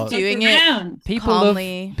 I'm like doing it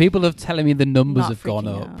calmly. People have telling me the numbers have gone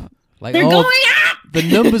up. Like, they're going up. The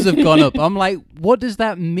numbers have gone up. I'm like, what does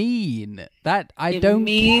that mean? That I don't care. It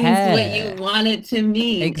means what you want it to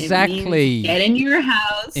mean. Exactly. Get in your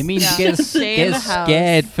house. It means get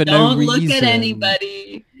scared for no reason. Don't look at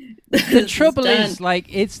anybody. The trouble is, like,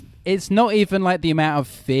 it's not even like the amount of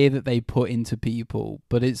fear that they put into people,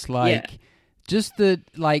 but it's like just the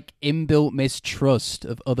like inbuilt mistrust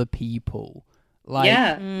of other people. Like,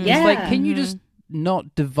 it's like, can you just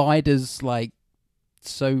not divide us like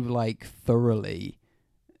so like thoroughly?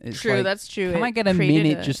 It's true, like, that's true. Can I get a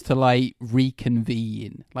minute just to like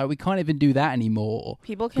reconvene? Like, we can't even do that anymore.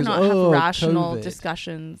 People cannot have rational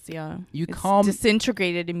discussions. You can't.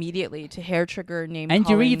 Disintegrated immediately to hair trigger, name and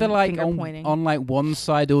calling, you're either like pointing. on like one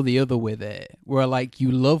side or the other with it, where like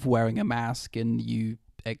you love wearing a mask and you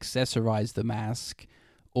accessorize the mask,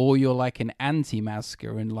 or you're like an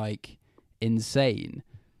anti-masker and like insane.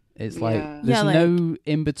 It's like there's no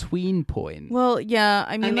in between point. Well, yeah,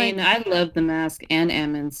 I mean, I love the mask and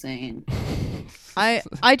am insane.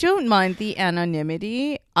 I don't mind the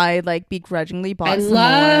anonymity. I like begrudgingly bought. I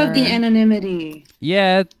love the anonymity.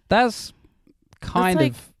 Yeah, that's kind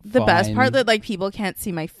like of the fine. best part, that like people can't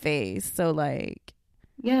see my face, so like.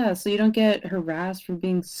 Yeah, so you don't get harassed for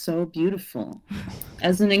being so beautiful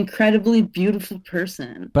as an incredibly beautiful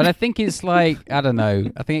person. But I think it's like, I don't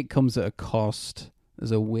know. I think it comes at a cost.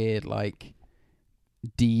 There's a weird like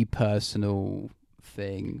depersonal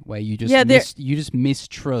thing where you just you just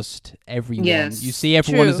mistrust everyone. Yes, you see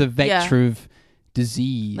everyone as a vector of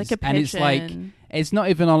disease, like a pigeon. And it's like it's not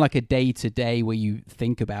even on like a day to day where you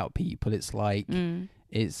think about people. It's like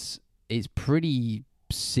it's pretty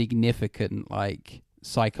significant, like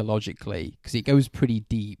psychologically, because it goes pretty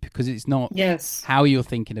deep, because it's not how you're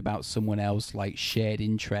thinking about someone else, like shared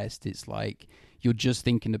interest. It's like you're just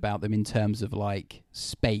thinking about them in terms of like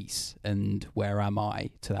space and where am I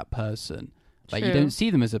to that person. Like you don't see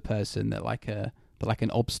them as a person, that like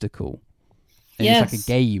an obstacle. And it's like a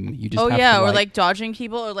game. You just have to, or like dodging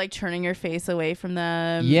people, or like turning your face away from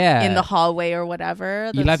them in the hallway or whatever.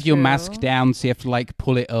 You'll have your mask down, so you have to like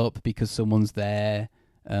pull it up because someone's there.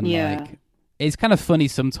 And like it's kind of funny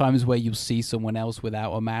sometimes where you'll see someone else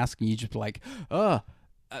without a mask and you just like,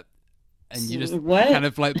 and you just kind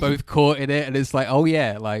of like both caught in it, and it's like, oh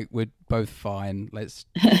yeah, like we're both fine. Let's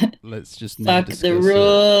just fuck the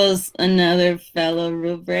rules. Another fellow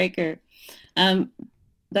rule breaker.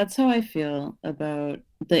 That's how I feel about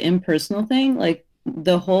the impersonal thing. Like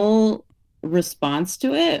the whole response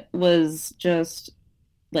to it was just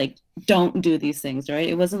like, don't do these things, right?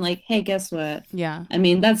 It wasn't like, hey, guess what? Yeah. I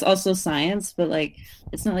mean, that's also science, but like,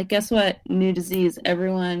 it's not like, guess what? New disease.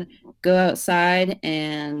 Everyone go outside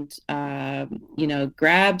and,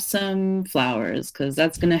 grab some flowers because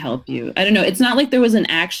that's going to help you. I don't know. It's not like there was an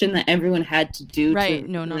action that everyone had to do to,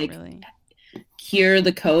 not really cure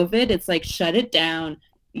the COVID. It's like, shut it down,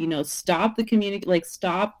 stop the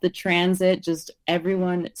stop the transit, just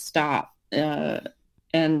everyone stop.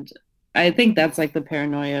 And I think that's like the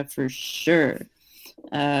paranoia for sure.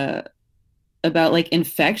 About like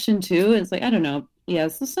infection too. It's like, I don't know. Yeah,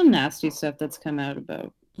 so some nasty stuff that's come out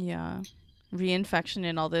about. Yeah. reinfection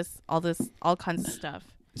and all kinds of stuff.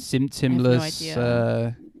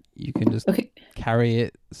 Symptomless. You can just carry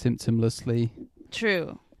it symptomlessly.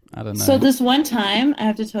 True. I don't know. So this one time, I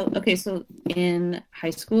have to tell. Okay, so in high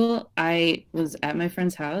school, I was at my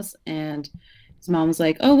friend's house, and his mom was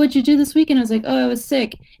like, "Oh, what'd you do this weekend?" I was like, "Oh, I was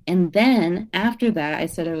sick." And then after that, I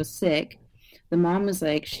said I was sick. The mom was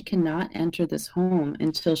like, "She cannot enter this home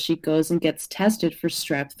until she goes and gets tested for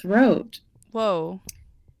strep throat." Whoa.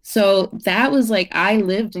 So that was like, I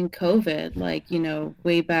lived in COVID, like,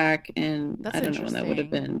 way back in, That's I don't know when that would have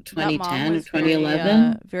been, 2010 or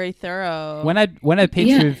 2011. Very thorough. When I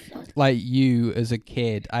picture like you as a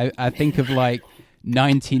kid, I think of like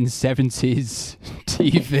 1970s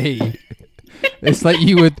TV. It's like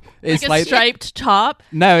you would. It's like a striped top.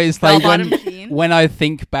 No, it's like when I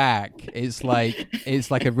think back, it's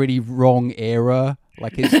like a really wrong era.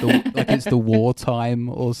 Like it's the wartime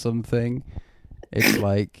or something. It's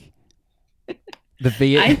like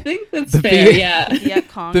I think that's fair. Yeah.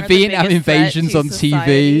 The Vietnam invasions on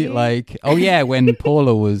society. TV. Like, oh yeah, when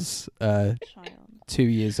Paula was 2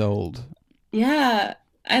 years old. Yeah,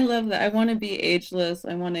 I love that. I want to be ageless.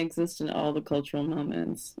 I want to exist in all the cultural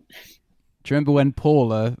moments. Do you remember when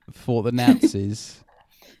Paula fought the Nazis?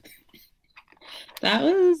 That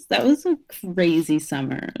was a crazy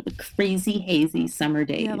summer, crazy hazy summer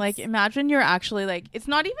days. Yeah, like imagine you're actually like, it's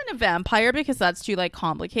not even a vampire because that's too like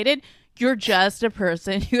complicated. You're just a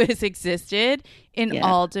person who has existed in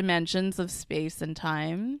all dimensions of space and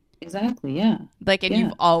time. Exactly, yeah. Like, and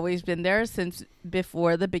you've always been there since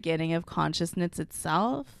before the beginning of consciousness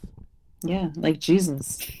itself. Yeah, like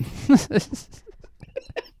Jesus.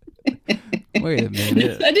 Wait a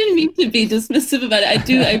minute. I didn't mean to be dismissive about it.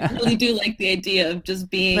 I really do like the idea of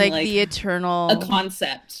just being like the eternal, a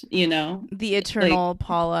concept, the eternal like,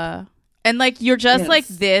 Paula. And like you're just like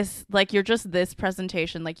this, like you're just this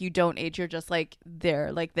presentation. Like you don't age. You're just like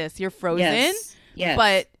there, like this. You're frozen. Yes.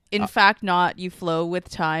 But in fact, not. You flow with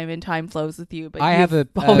time, and time flows with you. But you've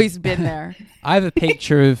always been there. I have a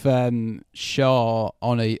picture of Shaw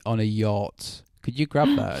on a yacht. Could you grab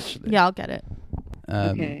that? Actually, yeah, I'll get it.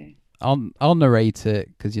 Okay. I'll narrate it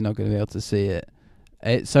because you're not going to be able to see it.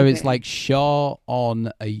 It's like Shaw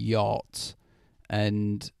on a yacht,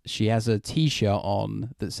 and she has a T-shirt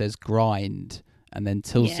on that says "Grind" and then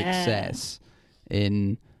 "Till Success"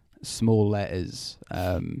 in small letters.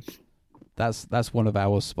 That's one of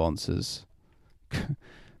our sponsors.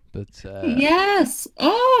 But yes,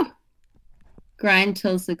 Grind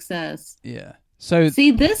till Success. Yeah. So see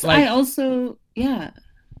this, like, I also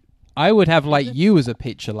I would have like you as a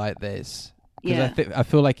picture like this because I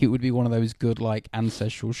feel like it would be one of those good like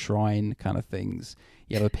ancestral shrine kind of things.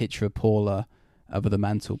 You have a picture of Paula over the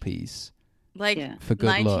mantelpiece, like for good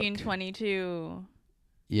 1922,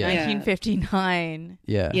 1959,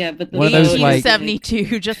 but one of those like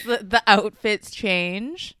 1972. Just the outfits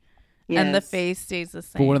change, and the face stays the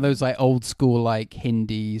same. But one of those like old school like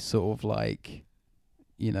Hindi sort of like,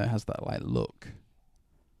 has that like look.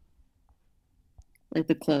 Like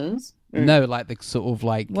the clothes? Or? No, like the sort of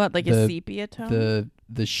like what, like a sepia tone?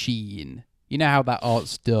 The sheen. You know how that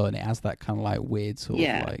art's done? It has that kind of like weird sort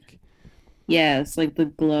of like. Yes, like the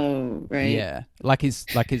glow, right? Yeah, like it's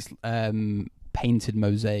painted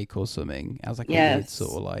mosaic or something. It has like a weird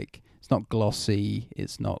sort of like. It's not glossy.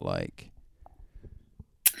 It's not like.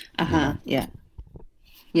 Yeah,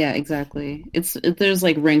 exactly. There's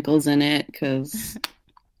like wrinkles in it because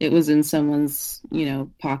it was in someone's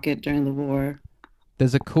pocket during the war.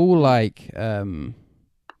 There's a cool like what am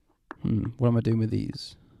I doing with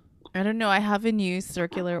these? I don't know. I have a new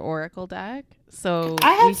circular oracle deck. So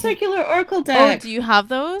I have circular oracle deck. Oh, do you have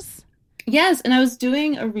those? Yes, and I was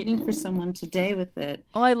doing a reading for someone today with it.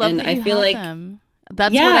 Oh, I love that you have them.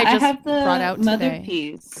 That's what I just have the brought out Mother today.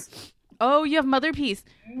 Piece. Oh, you have Mother Piece.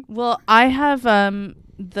 Well, I have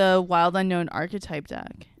the Wild Unknown Archetype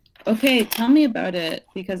deck. Okay, tell me about it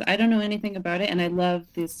because I don't know anything about it, and I love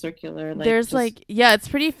these circular. There's it's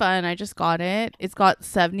pretty fun. I just got it. It's got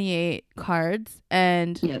 78 cards,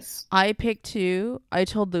 and I picked 2. I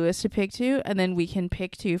told Lewis to pick 2, and then we can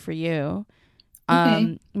pick 2 for you.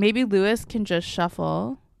 Okay. Maybe Lewis can just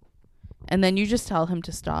shuffle, and then you just tell him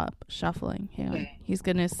to stop shuffling. Hang on. He's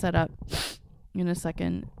gonna set up in a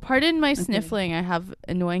second. Pardon my sniffling. I have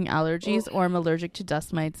annoying allergies, or I'm allergic to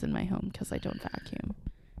dust mites in my home because I don't vacuum.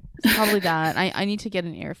 It's probably that. I need to get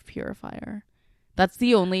an air purifier. That's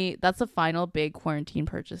the final big quarantine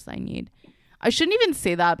purchase I need. I shouldn't even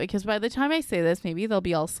say that because by the time I say this, maybe they'll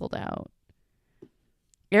be all sold out.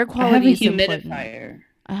 Air quality is important.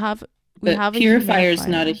 We have a purifier is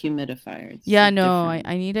not a humidifier. It's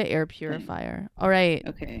I need an air purifier. All right.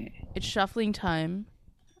 Okay. It's shuffling time.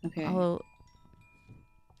 Okay. I'll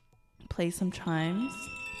play some chimes.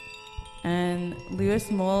 And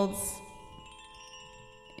Lewis Molds,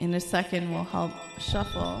 in a second, will help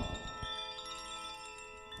shuffle.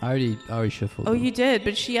 I already shuffled. Oh, them. you did,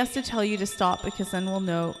 but she has to tell you to stop because then we'll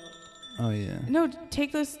know. Oh, yeah. No,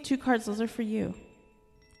 take those 2 cards. Those are for you.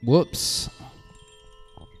 Whoops.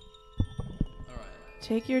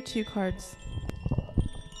 Take your 2 cards.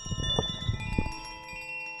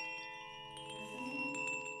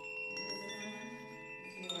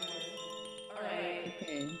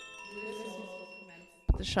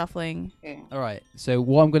 The shuffling. Okay. All right. So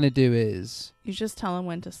what I'm going to do is You just tell him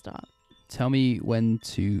when to stop. tell me when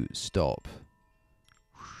to stop.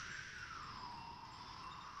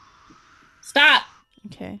 Stop.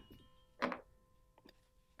 Okay. All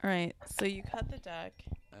right. So you cut the deck.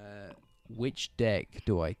 Which deck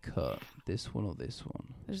do I cut? This one or this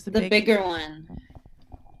one? There's The bigger one.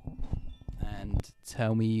 And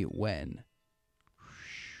tell me when.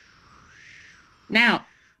 Now.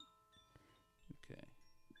 Okay.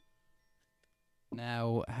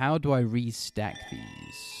 Now, how do I restack these?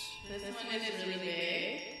 This one is really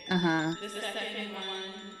big. Uh-huh. The second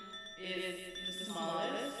one is the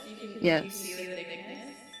smallest. You can Yes. see the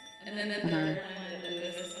thickness. And then the third one that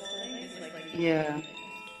Lewis is holding is like Yeah.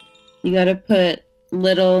 You gotta put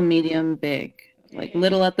little, medium, big. Like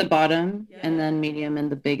little at the bottom, and then medium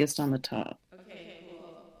and the biggest on the top. Okay,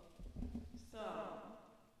 cool. So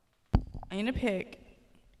I'm gonna pick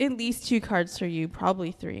at least 2 cards for you,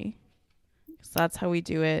 probably 3. So that's how we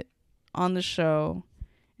do it on the show.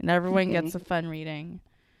 And everyone gets a fun reading.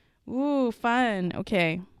 Ooh, fun.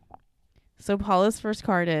 Okay. So Paula's first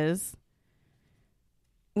card is,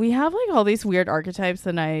 we have like all these weird archetypes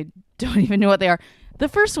and I don't even know what they are. The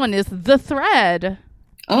first one is the thread.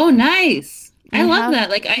 Oh, nice. I We love have- that.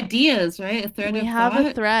 Like ideas, right? A thread We of have thought.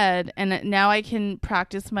 a thread, and now I can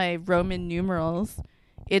practice my Roman numerals.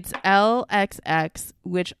 It's LXX,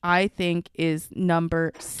 which I think is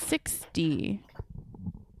number 60.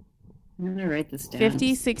 I'm gonna write this down.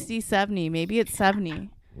 50, 60, 70. Maybe it's 70.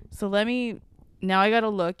 So now I got to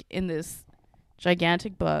look in this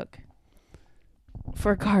gigantic book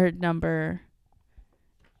for card number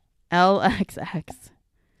LXX.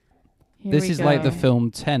 Here This we is like the go.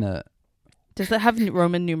 film Tenet. Does it have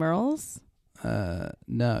Roman numerals?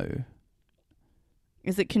 No.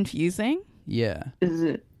 Is it confusing? Yeah. Is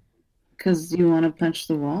it because you want to punch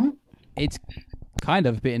the wall? It's kind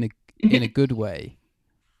of, but in a good way.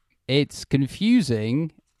 It's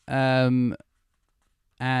confusing, but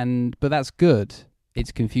that's good.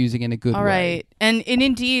 It's confusing in a good All way. right. And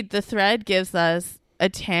indeed, the thread gives us a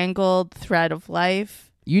tangled thread of life.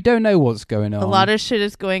 You don't know what's going on. A lot of shit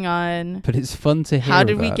is going on. But it's fun to hear. How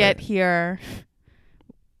did we about get it. here?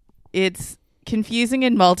 It's confusing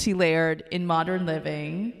and multi-layered in modern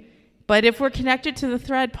living. But if we're connected to the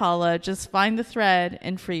thread, Paula, just find the thread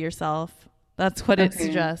and free yourself. That's what it Okay.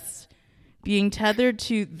 suggests. Being tethered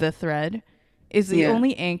to the thread is the Yeah.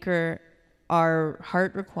 only anchor our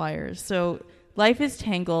heart requires. So life is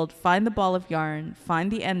tangled. Find the ball of yarn,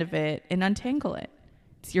 find the end of it, and untangle it.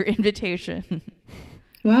 It's your invitation.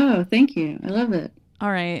 Wow, thank you. I love it.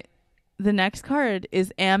 All right. The next card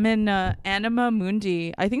is Anima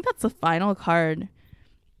Mundi. I think that's the final card.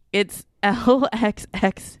 It's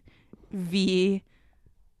LXXV.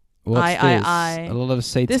 What's I. this? A lot of This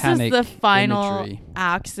satanic is the final imagery.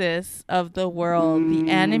 axis of the world, the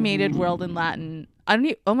animated world in Latin.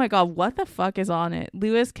 Oh my god, what the fuck is on it?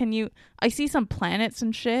 Lewis, I see some planets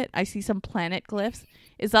and shit. I see some planet glyphs.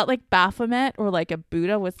 Is that like Baphomet or like a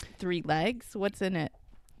Buddha with 3 legs? What's in it?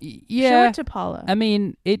 Show Yeah. it to Paula. I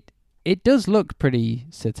mean, it does look pretty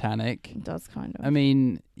satanic. It does kind of. I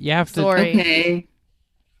mean, you have to. Sorry. Okay.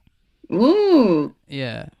 Ooh.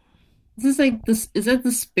 Yeah. Is this like this? Is that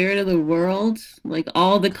the spirit of the world? Like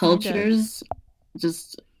all the Kind of. cultures,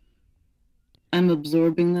 just I'm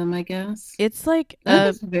absorbing them, I guess. It's like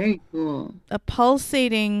That's very cool. a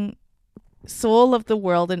pulsating soul of the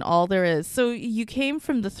world and all there is. So you came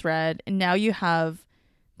from the thread, and now you have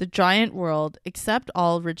the giant world, accept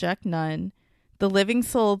all, reject none, the living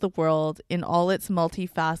soul of the world in all its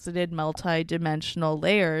multifaceted, multi-dimensional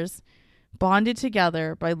layers, bonded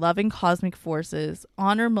together by loving cosmic forces,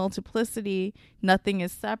 honor multiplicity, nothing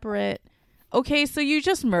is separate. Okay, so you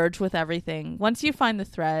just merge with everything. Once you find the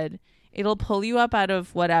thread, it'll pull you up out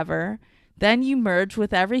of whatever. Then you merge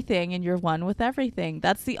with everything and you're one with everything.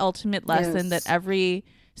 That's the ultimate lesson that Yes. every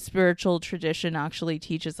spiritual tradition actually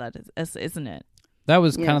teaches us, isn't it? That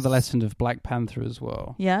was kind of the Yes. lesson of Black Panther as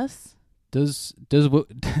well. Yes? Does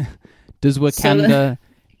Wakanda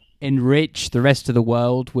enrich the rest of the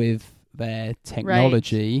world with their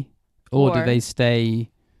technology, or do Or- they stay?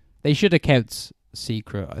 They should have kept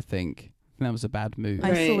Secret, I think. That was a bad movie.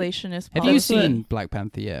 Right. Isolationist. Have policy. you seen Black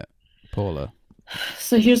Panther yet, Paula?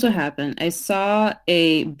 So here's what happened. I saw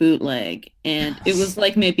a bootleg, and it was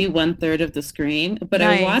like maybe 1/3 of the screen, but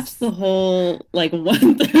Nice. I watched the whole like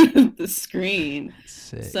 1/3 of the screen.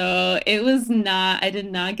 Sick. So it was not. I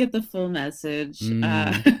did not get the full message.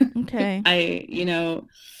 Okay.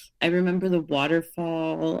 I remember the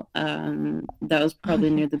waterfall. That was probably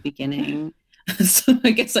near the beginning. So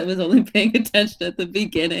I guess I was only paying attention at the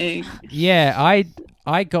beginning. Yeah,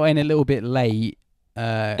 I got in a little bit late.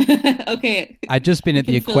 Okay. I'd just been at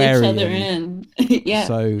the We can fill each aquarium. other in. Yeah.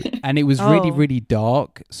 So, and it was really, Oh. really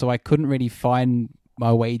dark, so I couldn't really find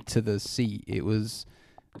my way to the seat. It was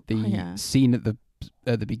the yeah. scene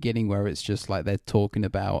at the beginning where it's just like they're talking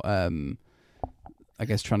about, I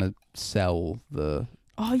guess, trying to sell the.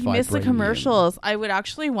 Oh, you missed the Vibranium. commercials. I would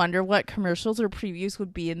actually wonder what commercials or previews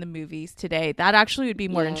would be in the movies today. That actually would be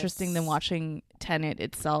more interesting than Yes. watching Tenet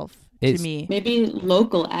itself It's- to me. Maybe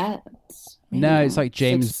local ads. No, it's like It's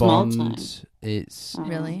James like small Bond. time. It's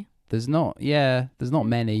Really? there's not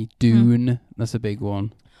many. Dune, that's a big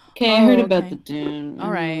one. Okay, I heard Oh, about okay. the Dune.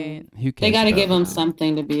 All right. Who cares? They got to about give them that?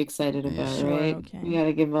 something to be excited about, Sure, right? okay. You got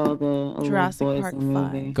to give all the Jurassic boys Park a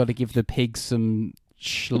movie. 5. Got to give the pigs some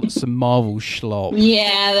Marvel schlop.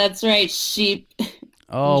 Yeah, that's right, sheep.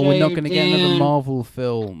 Oh, Enjoy we're not your going to get another Dune. Marvel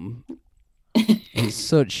film. It's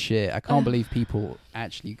such shit. I can't believe people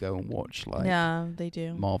actually go and watch like Yeah, they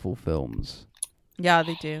do. Marvel films. Yeah,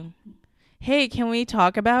 they do. Hey, can we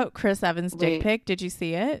talk about Chris Evans' dick Wait. pic? Did you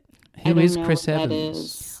see it? I Who don't is know Chris what that Evans?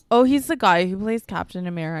 is. Oh, he's the guy who plays Captain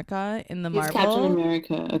America in the He's Marvel. Captain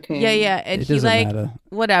America. Okay. Yeah, and It he doesn't like matter.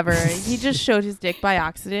 whatever. He just showed his dick by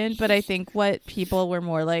accident, but I think what people were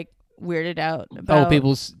more like weirded out about. Oh,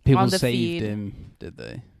 people on the saved feed. him, did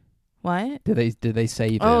they? What? Did they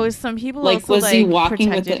save Oh, him? some people Like, also was like he walking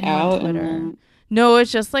with protected it him on out? And Twitter. then... No,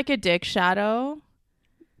 it's just like a dick shadow.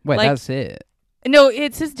 Wait, like- that's it. No,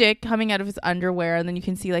 it's his dick coming out of his underwear, and then you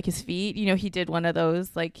can see like his feet. You know, he did one of those.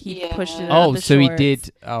 Like he Yeah. pushed it. out Oh, of the so shorts. he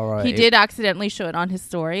did. All right. He did accidentally show it on his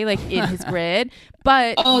story, like in his grid.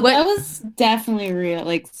 But Oh, what- that was definitely real,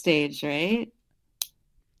 like staged, right?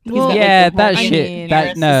 He's Well, got, Yeah, the that whole shit. mean-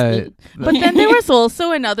 That no. assistant. But then there was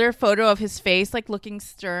also another photo of his face, like looking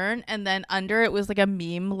stern, and then under it was like a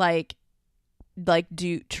meme, like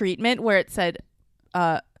do treatment where it said,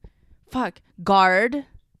 guard,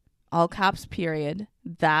 all caps period,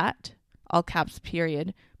 that, all caps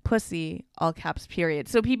period, pussy, all caps period.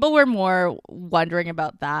 So people were more wondering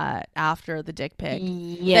about that after the dick pic.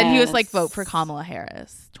 Then he was like, vote for Kamala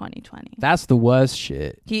Harris, 2020. That's the worst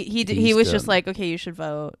shit. He he's was just done. like, okay, you should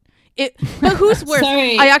vote. But who's worse?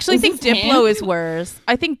 Sorry, I actually is think this Diplo him? is worse.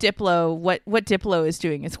 I think Diplo, what Diplo is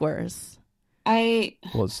doing is worse. What's I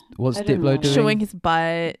don't know. Diplo doing? Showing his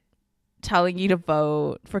butt, telling you to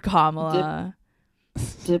vote for Kamala.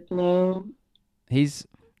 Diplo. He's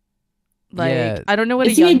Like yeah. I don't know what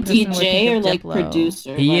Is a he young a person would DJ think or of like Diplo.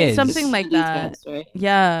 producer? He Like, is. Something like these that. guys, right?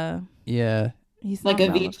 Yeah, Yeah. he's Like not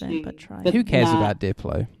a relevant, VJ, but try. but Who cares not about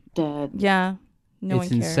Diplo? Dead. Yeah, no It's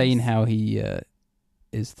one cares. insane how he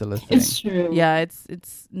is still a thing. It's true. Yeah,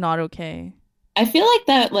 it's not okay. I feel like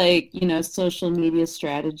that, like, social media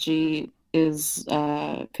strategy is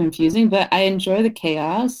confusing, but I enjoy the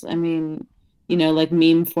chaos. I mean, like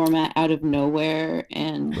meme format out of nowhere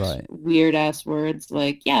and Right. weird ass words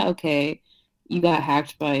like, yeah, okay, you got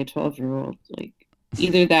hacked by a 12-year-old. Like,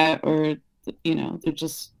 either that or, they're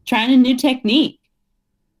just trying a new technique.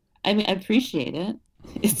 I mean, I appreciate it.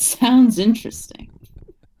 It sounds interesting.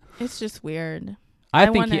 It's just weird. I I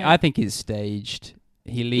wanna- I think it's staged.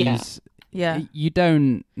 He leaves. Yeah. You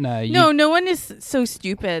don't. No. No one is so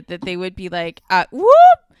stupid that they would be like, whoop!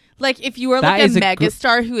 Like, if you were That like a is a gr-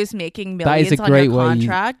 megastar who is making That is millions a on great your way-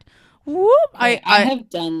 contract, whoop! I I have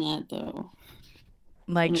done that though.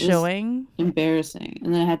 like it was- showing. Embarrassing.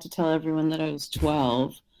 And then I had to tell everyone that I was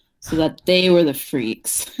 12 so that they were the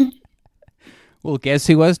freaks. Well, guess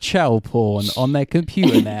who has child porn on their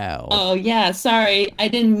computer now? Oh, yeah, sorry. I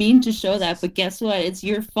didn't mean to show that, but guess what? It's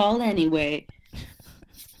your fault anyway.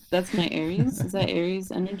 That's my Aries? Is that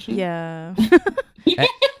Aries energy? Yeah.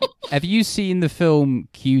 Have you seen the film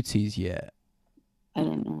Cuties yet? I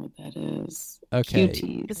don't know what that is. Okay.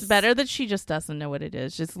 Cuties. It's better that she just doesn't know what it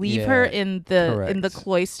is. Just leave Yeah, her in the correct.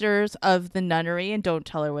 cloisters of the nunnery and don't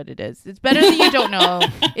tell her what it is. It's better that you don't know.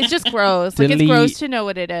 It's just gross. Like, it's Delete- gross to know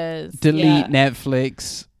what it is. Delete Yeah.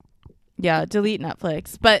 Netflix. Yeah, delete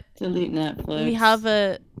Netflix. But Delete Netflix. we have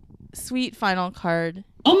a sweet final card.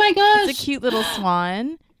 Oh my gosh! It's a cute little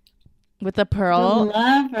swan with a The pearl.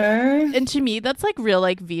 lover. And to me, that's like real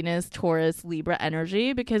like Venus, Taurus, Libra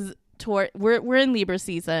energy because we're in Libra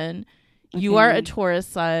season. You are a Taurus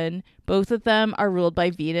sun. Both of them are ruled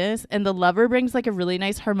by Venus, and the lover brings like a really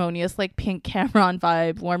nice harmonious like pink Cameron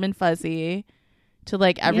vibe, warm and fuzzy to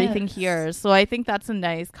like everything here. So I think that's a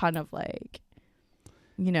nice kind of like,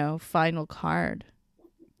 you know, final card.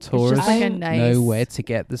 Taurus like a nice know where to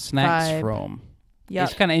get the snacks vibe. from. Yep.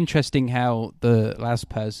 It's kind of interesting how the last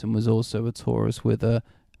person was also a Taurus with a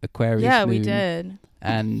Aquarius Yeah, moon, we did.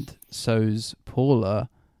 and so's Paula,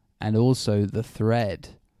 and also the thread.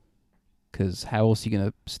 Because how else are you going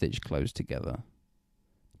to stitch clothes together?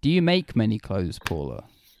 Do you make many clothes, Paula?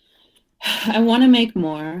 I want to make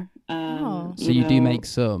more. So you do make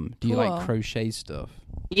some. Do you Cool. like crochet stuff?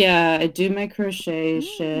 Yeah, I do my crochet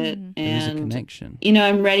shit, There's a and connection. you know,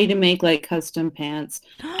 I'm ready to make like custom pants.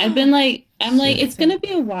 I'm like, it's gonna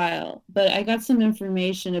be a while, but I got some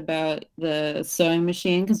information about the sewing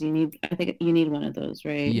machine because I think you need one of those,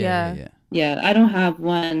 right? Yeah. Yeah, I don't have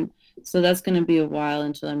one, so that's gonna be a while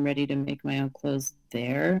until I'm ready to make my own clothes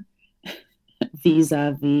there.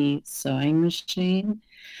 Vis-a-vis sewing machine.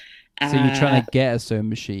 So you're trying to get a sewing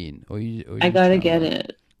machine, or I gotta get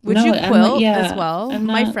it. Would No, you I'm quilt not- yeah, as well? I'm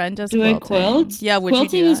My not- friend does Do quilting. I quilt? Yeah, would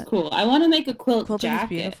Quilting you do is that? cool. I want to make a quilt Quilting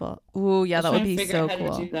jacket. is beautiful. Ooh, yeah, that would be so How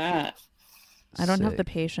cool. to do that. I don't have Sick. the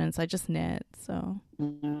patience. I just knit, so.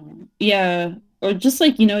 Yeah, or just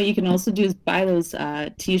like, you know, you can also buy those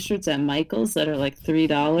t-shirts at Michael's that are like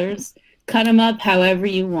 $3. Cut them up however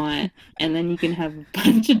you want, and then you can have a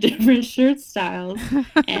bunch of different shirt styles,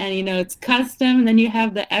 and you know it's custom, and then you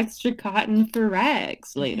have the extra cotton for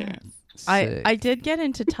rags later. I did get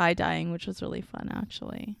into tie dyeing, which was really fun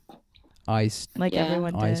actually. Like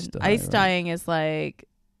everyone did. Ice dyeing is like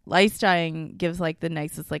ice dyeing gives like the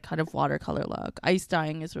nicest like kind of watercolor look. Ice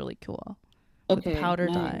dyeing is really cool. Okay, With powder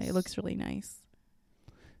nice. dye. It looks really nice.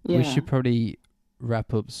 Yeah. We should probably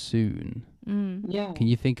wrap up soon. Yeah. Can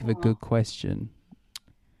you think of a good question?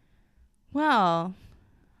 Well,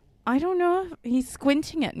 I don't know if he's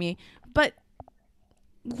squinting at me, but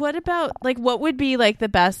what about like what would be like the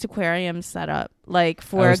best aquarium setup like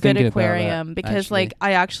for a good aquarium? Because like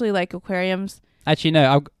I actually like aquariums. Actually,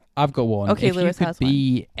 no, I've got one. Okay, if Lewis you could has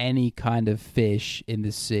be any kind of fish in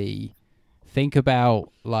the sea, think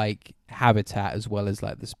about like habitat as well as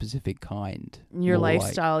like the specific kind. Your More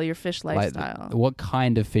lifestyle, your fish lifestyle. What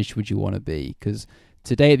kind of fish would you want to be? Because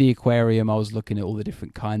today at the aquarium, I was looking at all the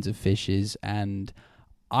different kinds of fishes, and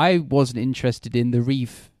I wasn't interested in the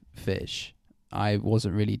reef fish. I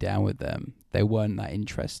wasn't really down with them. They weren't that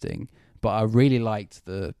interesting. But I really liked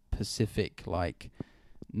the Pacific, like,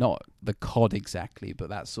 not the cod exactly, but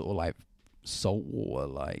that sort of like saltwater,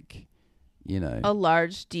 like, you know. A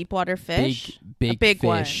large deep water fish? Big fish.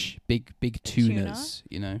 One. Big tunas,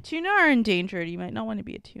 you know. Tuna are endangered. You might not want to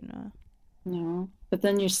be a tuna. No, but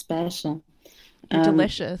then you're special. You're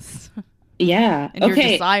delicious. Yeah. And okay.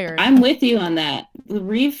 you're desired. I'm with you on that. The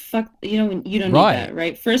reef, you don't need that,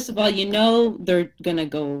 right? First of all, you know they're gonna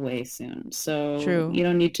go away soon, so True. You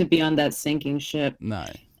don't need to be on that sinking ship. No.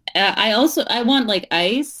 I want like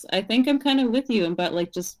ice. I think I'm kind of with you about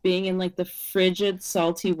like just being in like the frigid,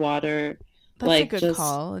 salty water. That's like a good just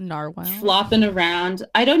call. Narwhal. Flopping around.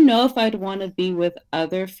 I don't know if I'd want to be with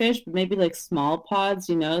other fish, but maybe like small pods,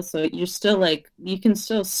 you know, so you're still like, you can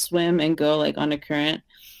still swim and go like on a current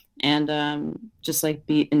and just like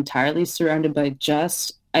be entirely surrounded by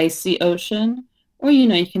just icy ocean. Or, you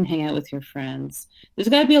know, you can hang out with your friends. There's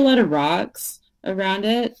got to be a lot of rocks around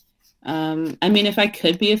it. I mean, if I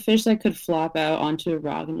could be a fish that could flop out onto a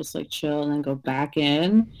rock and just like chill and then go back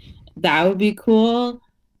in, that would be cool.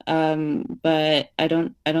 But I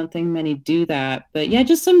don't think many do that. But yeah,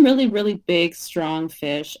 just some really, really big, strong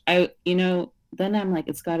fish. Then I'm like,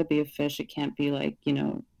 it's got to be a fish. It can't be like, you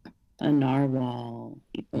know, a narwhal.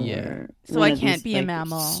 Yeah. So I can't be a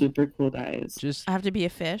mammal. Super cool guys. I have to be a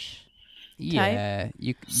fish. Yeah.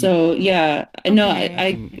 So yeah, no,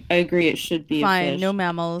 Okay. I agree. It should be fine. A fish. No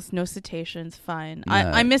mammals, no cetaceans. Fine. No,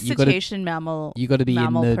 I'm a cetacean mammal. You got to be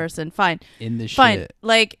mammal person. Fine. In the fine. shit.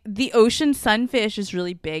 Like the ocean sunfish is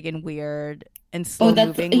really big and weird and slow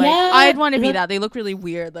moving. Like yeah, I'd want to be that. They look really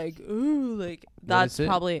weird. Like ooh, like that's it?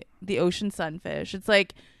 probably the ocean sunfish. It's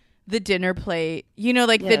like the dinner plate. You know,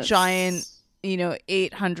 like the giant, you know,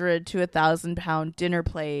 800 to 1,000 pound dinner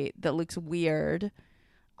plate that looks weird.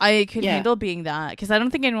 I could handle being that because I don't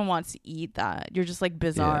think anyone wants to eat that. You're just like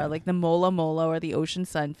bizarre, like the mola mola or the ocean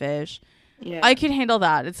sunfish. Yeah. I could handle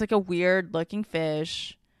that. It's like a weird looking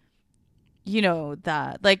fish. You know,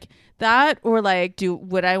 that like that, or like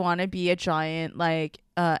would I want to be a giant like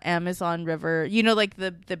Amazon River? You know, like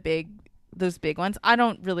the big those big ones. I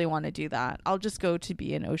don't really want to do that. I'll just go to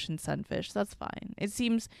be an ocean sunfish. That's fine. It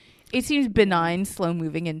seems benign, slow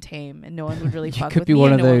moving, and tame, and no one would really fuck with me.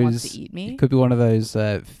 And no one wants to eat me. It could be one of those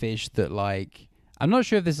fish that like. I'm not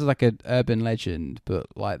sure if this is like an urban legend, but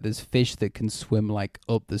like there's fish that can swim like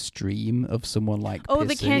up the stream of someone like. Oh, pissing.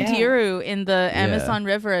 the Candiru in the Amazon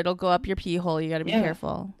River. It'll go up your pee hole. You got to be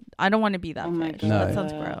careful. I don't want to be that fish. No. That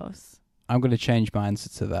sounds gross. I'm going to change my answer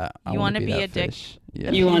to that. You want to be a dick? fish?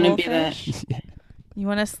 Yeah. You want to be that? Yeah. You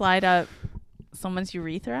want to slide up someone's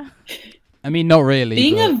urethra? I mean, not really.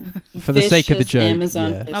 Being for the sake of the joke.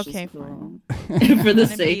 Amazon fish okay, cool. fine. For the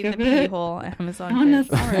sake of the it. Hole, Amazon I want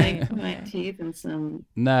fish. to All right, sink my teeth in some.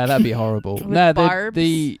 No, that'd be horrible. With no, barbs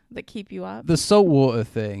the that keep you up. the saltwater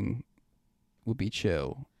thing would be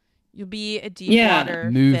chill. You'll be a deep water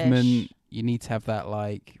movement. Fish. You need to have that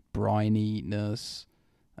like brininess.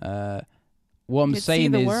 What I'm You'd saying see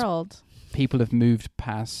the is, world. people have moved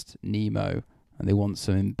past Nemo and they want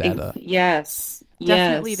something better. Yes.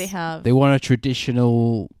 Definitely they have. They want a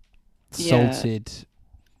traditional salted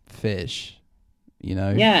fish, you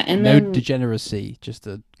know? Yeah, and no then degeneracy, just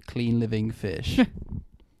a clean living fish.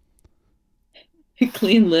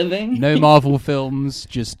 clean living. No Marvel films,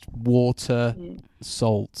 just water,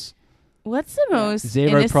 salt. What's the most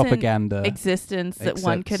Zero innocent propaganda existence that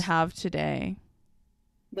one could have today?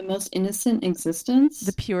 The most innocent existence?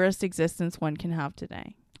 The purest existence one can have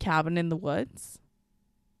today. Cabin in the woods.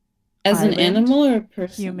 As Island, an animal or a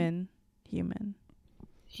person? Human. Human.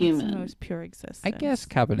 That's the most pure existence. I guess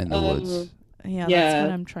Cabin in the Woods. Yeah, that's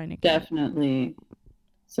what I'm trying to get. Definitely.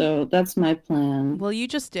 So that's my plan. Well, you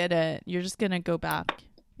just did it. You're just going to go back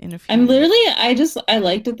in a few I'm years. literally, I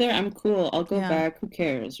liked it there. I'm cool. I'll go back. Who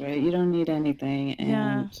cares, right? You don't need anything.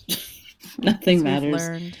 And nothing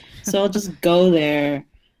matters. So I'll just go there.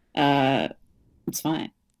 It's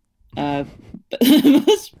fine. But the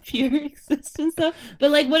most pure existence though.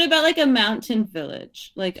 But like, what about like a mountain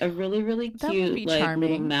village? Like a really, really cute, like charming.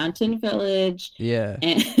 little mountain village. Yeah.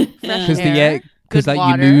 And Because like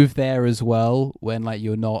water. you move there as well when like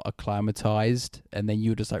you're not acclimatized, and then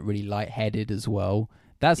you're just like really lightheaded as well.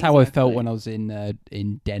 That's how I felt when I was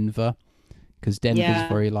in Denver, because Denver's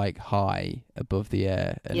very like high above the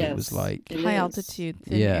air, and it was like high altitude,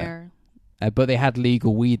 thin air. But they had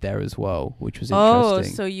legal weed there as well, which was Oh,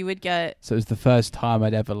 interesting. so you would get. So it was the first time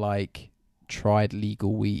I'd ever like tried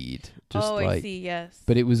legal weed. I see. Yes.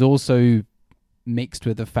 But it was also mixed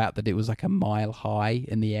with the fact that it was like a mile high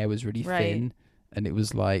and the air was really thin, and it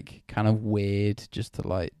was like kind of weird just to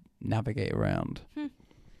like navigate around.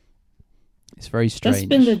 It's very strange. That's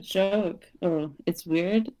been the joke. Oh, it's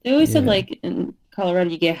weird. They always said like in Colorado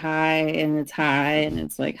you get high and it's high and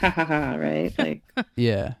it's like ha ha ha, right? Like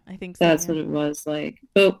yeah, I think so. That's what it was like.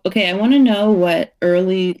 But okay, I want to know what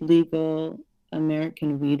early legal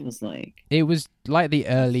American weed was like. It was like the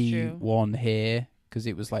early one here, because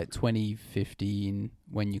it was like 2015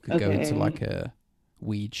 when you could go into like a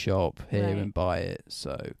weed shop here and buy it.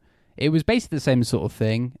 So it was basically the same sort of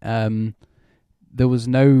thing. There was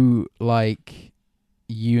no like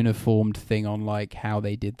uniformed thing on like how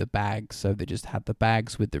they did the bags, so they just had the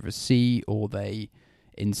bags with the receipt, or they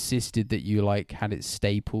insisted that you like had it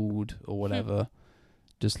stapled or whatever.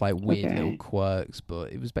 Just like weird little quirks,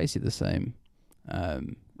 but it was basically the same.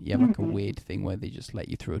 You have like a weird thing where they just let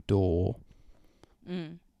you through a door.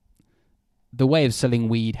 The way of selling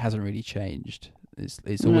weed hasn't really changed.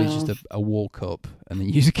 It's always just a walk up, and then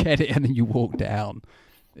you just get it, and then you walk down.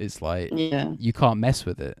 It's like you can't mess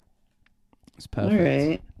with it. It's perfect. All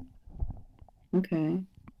right. Okay.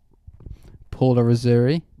 Paula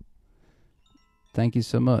Razuri, thank you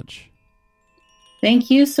so much. Thank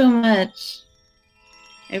you so much.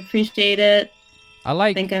 I appreciate it. I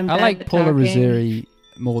like Paula Razuri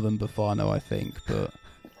more than Bufano, I think, but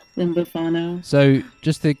than Bufano. So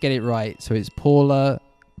just to get it right, so it's Paula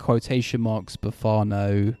quotation marks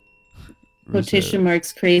Bufano quotation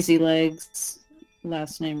marks Crazy Legs.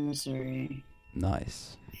 Last name Missouri.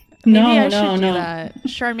 Nice. Maybe I should do that.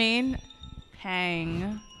 Charmaine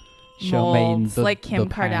Pang molds, like Kim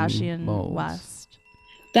Kardashian West.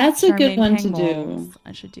 That's a good one to do.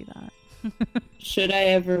 I should do that. Should I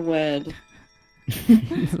ever wed?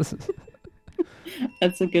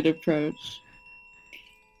 That's a good approach.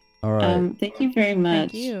 All right. Thank you very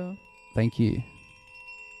much. Thank you.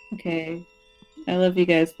 Okay. I love you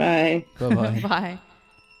guys. Bye. Bye-bye. Bye.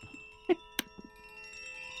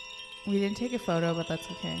 We didn't take a photo, but that's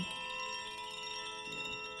okay.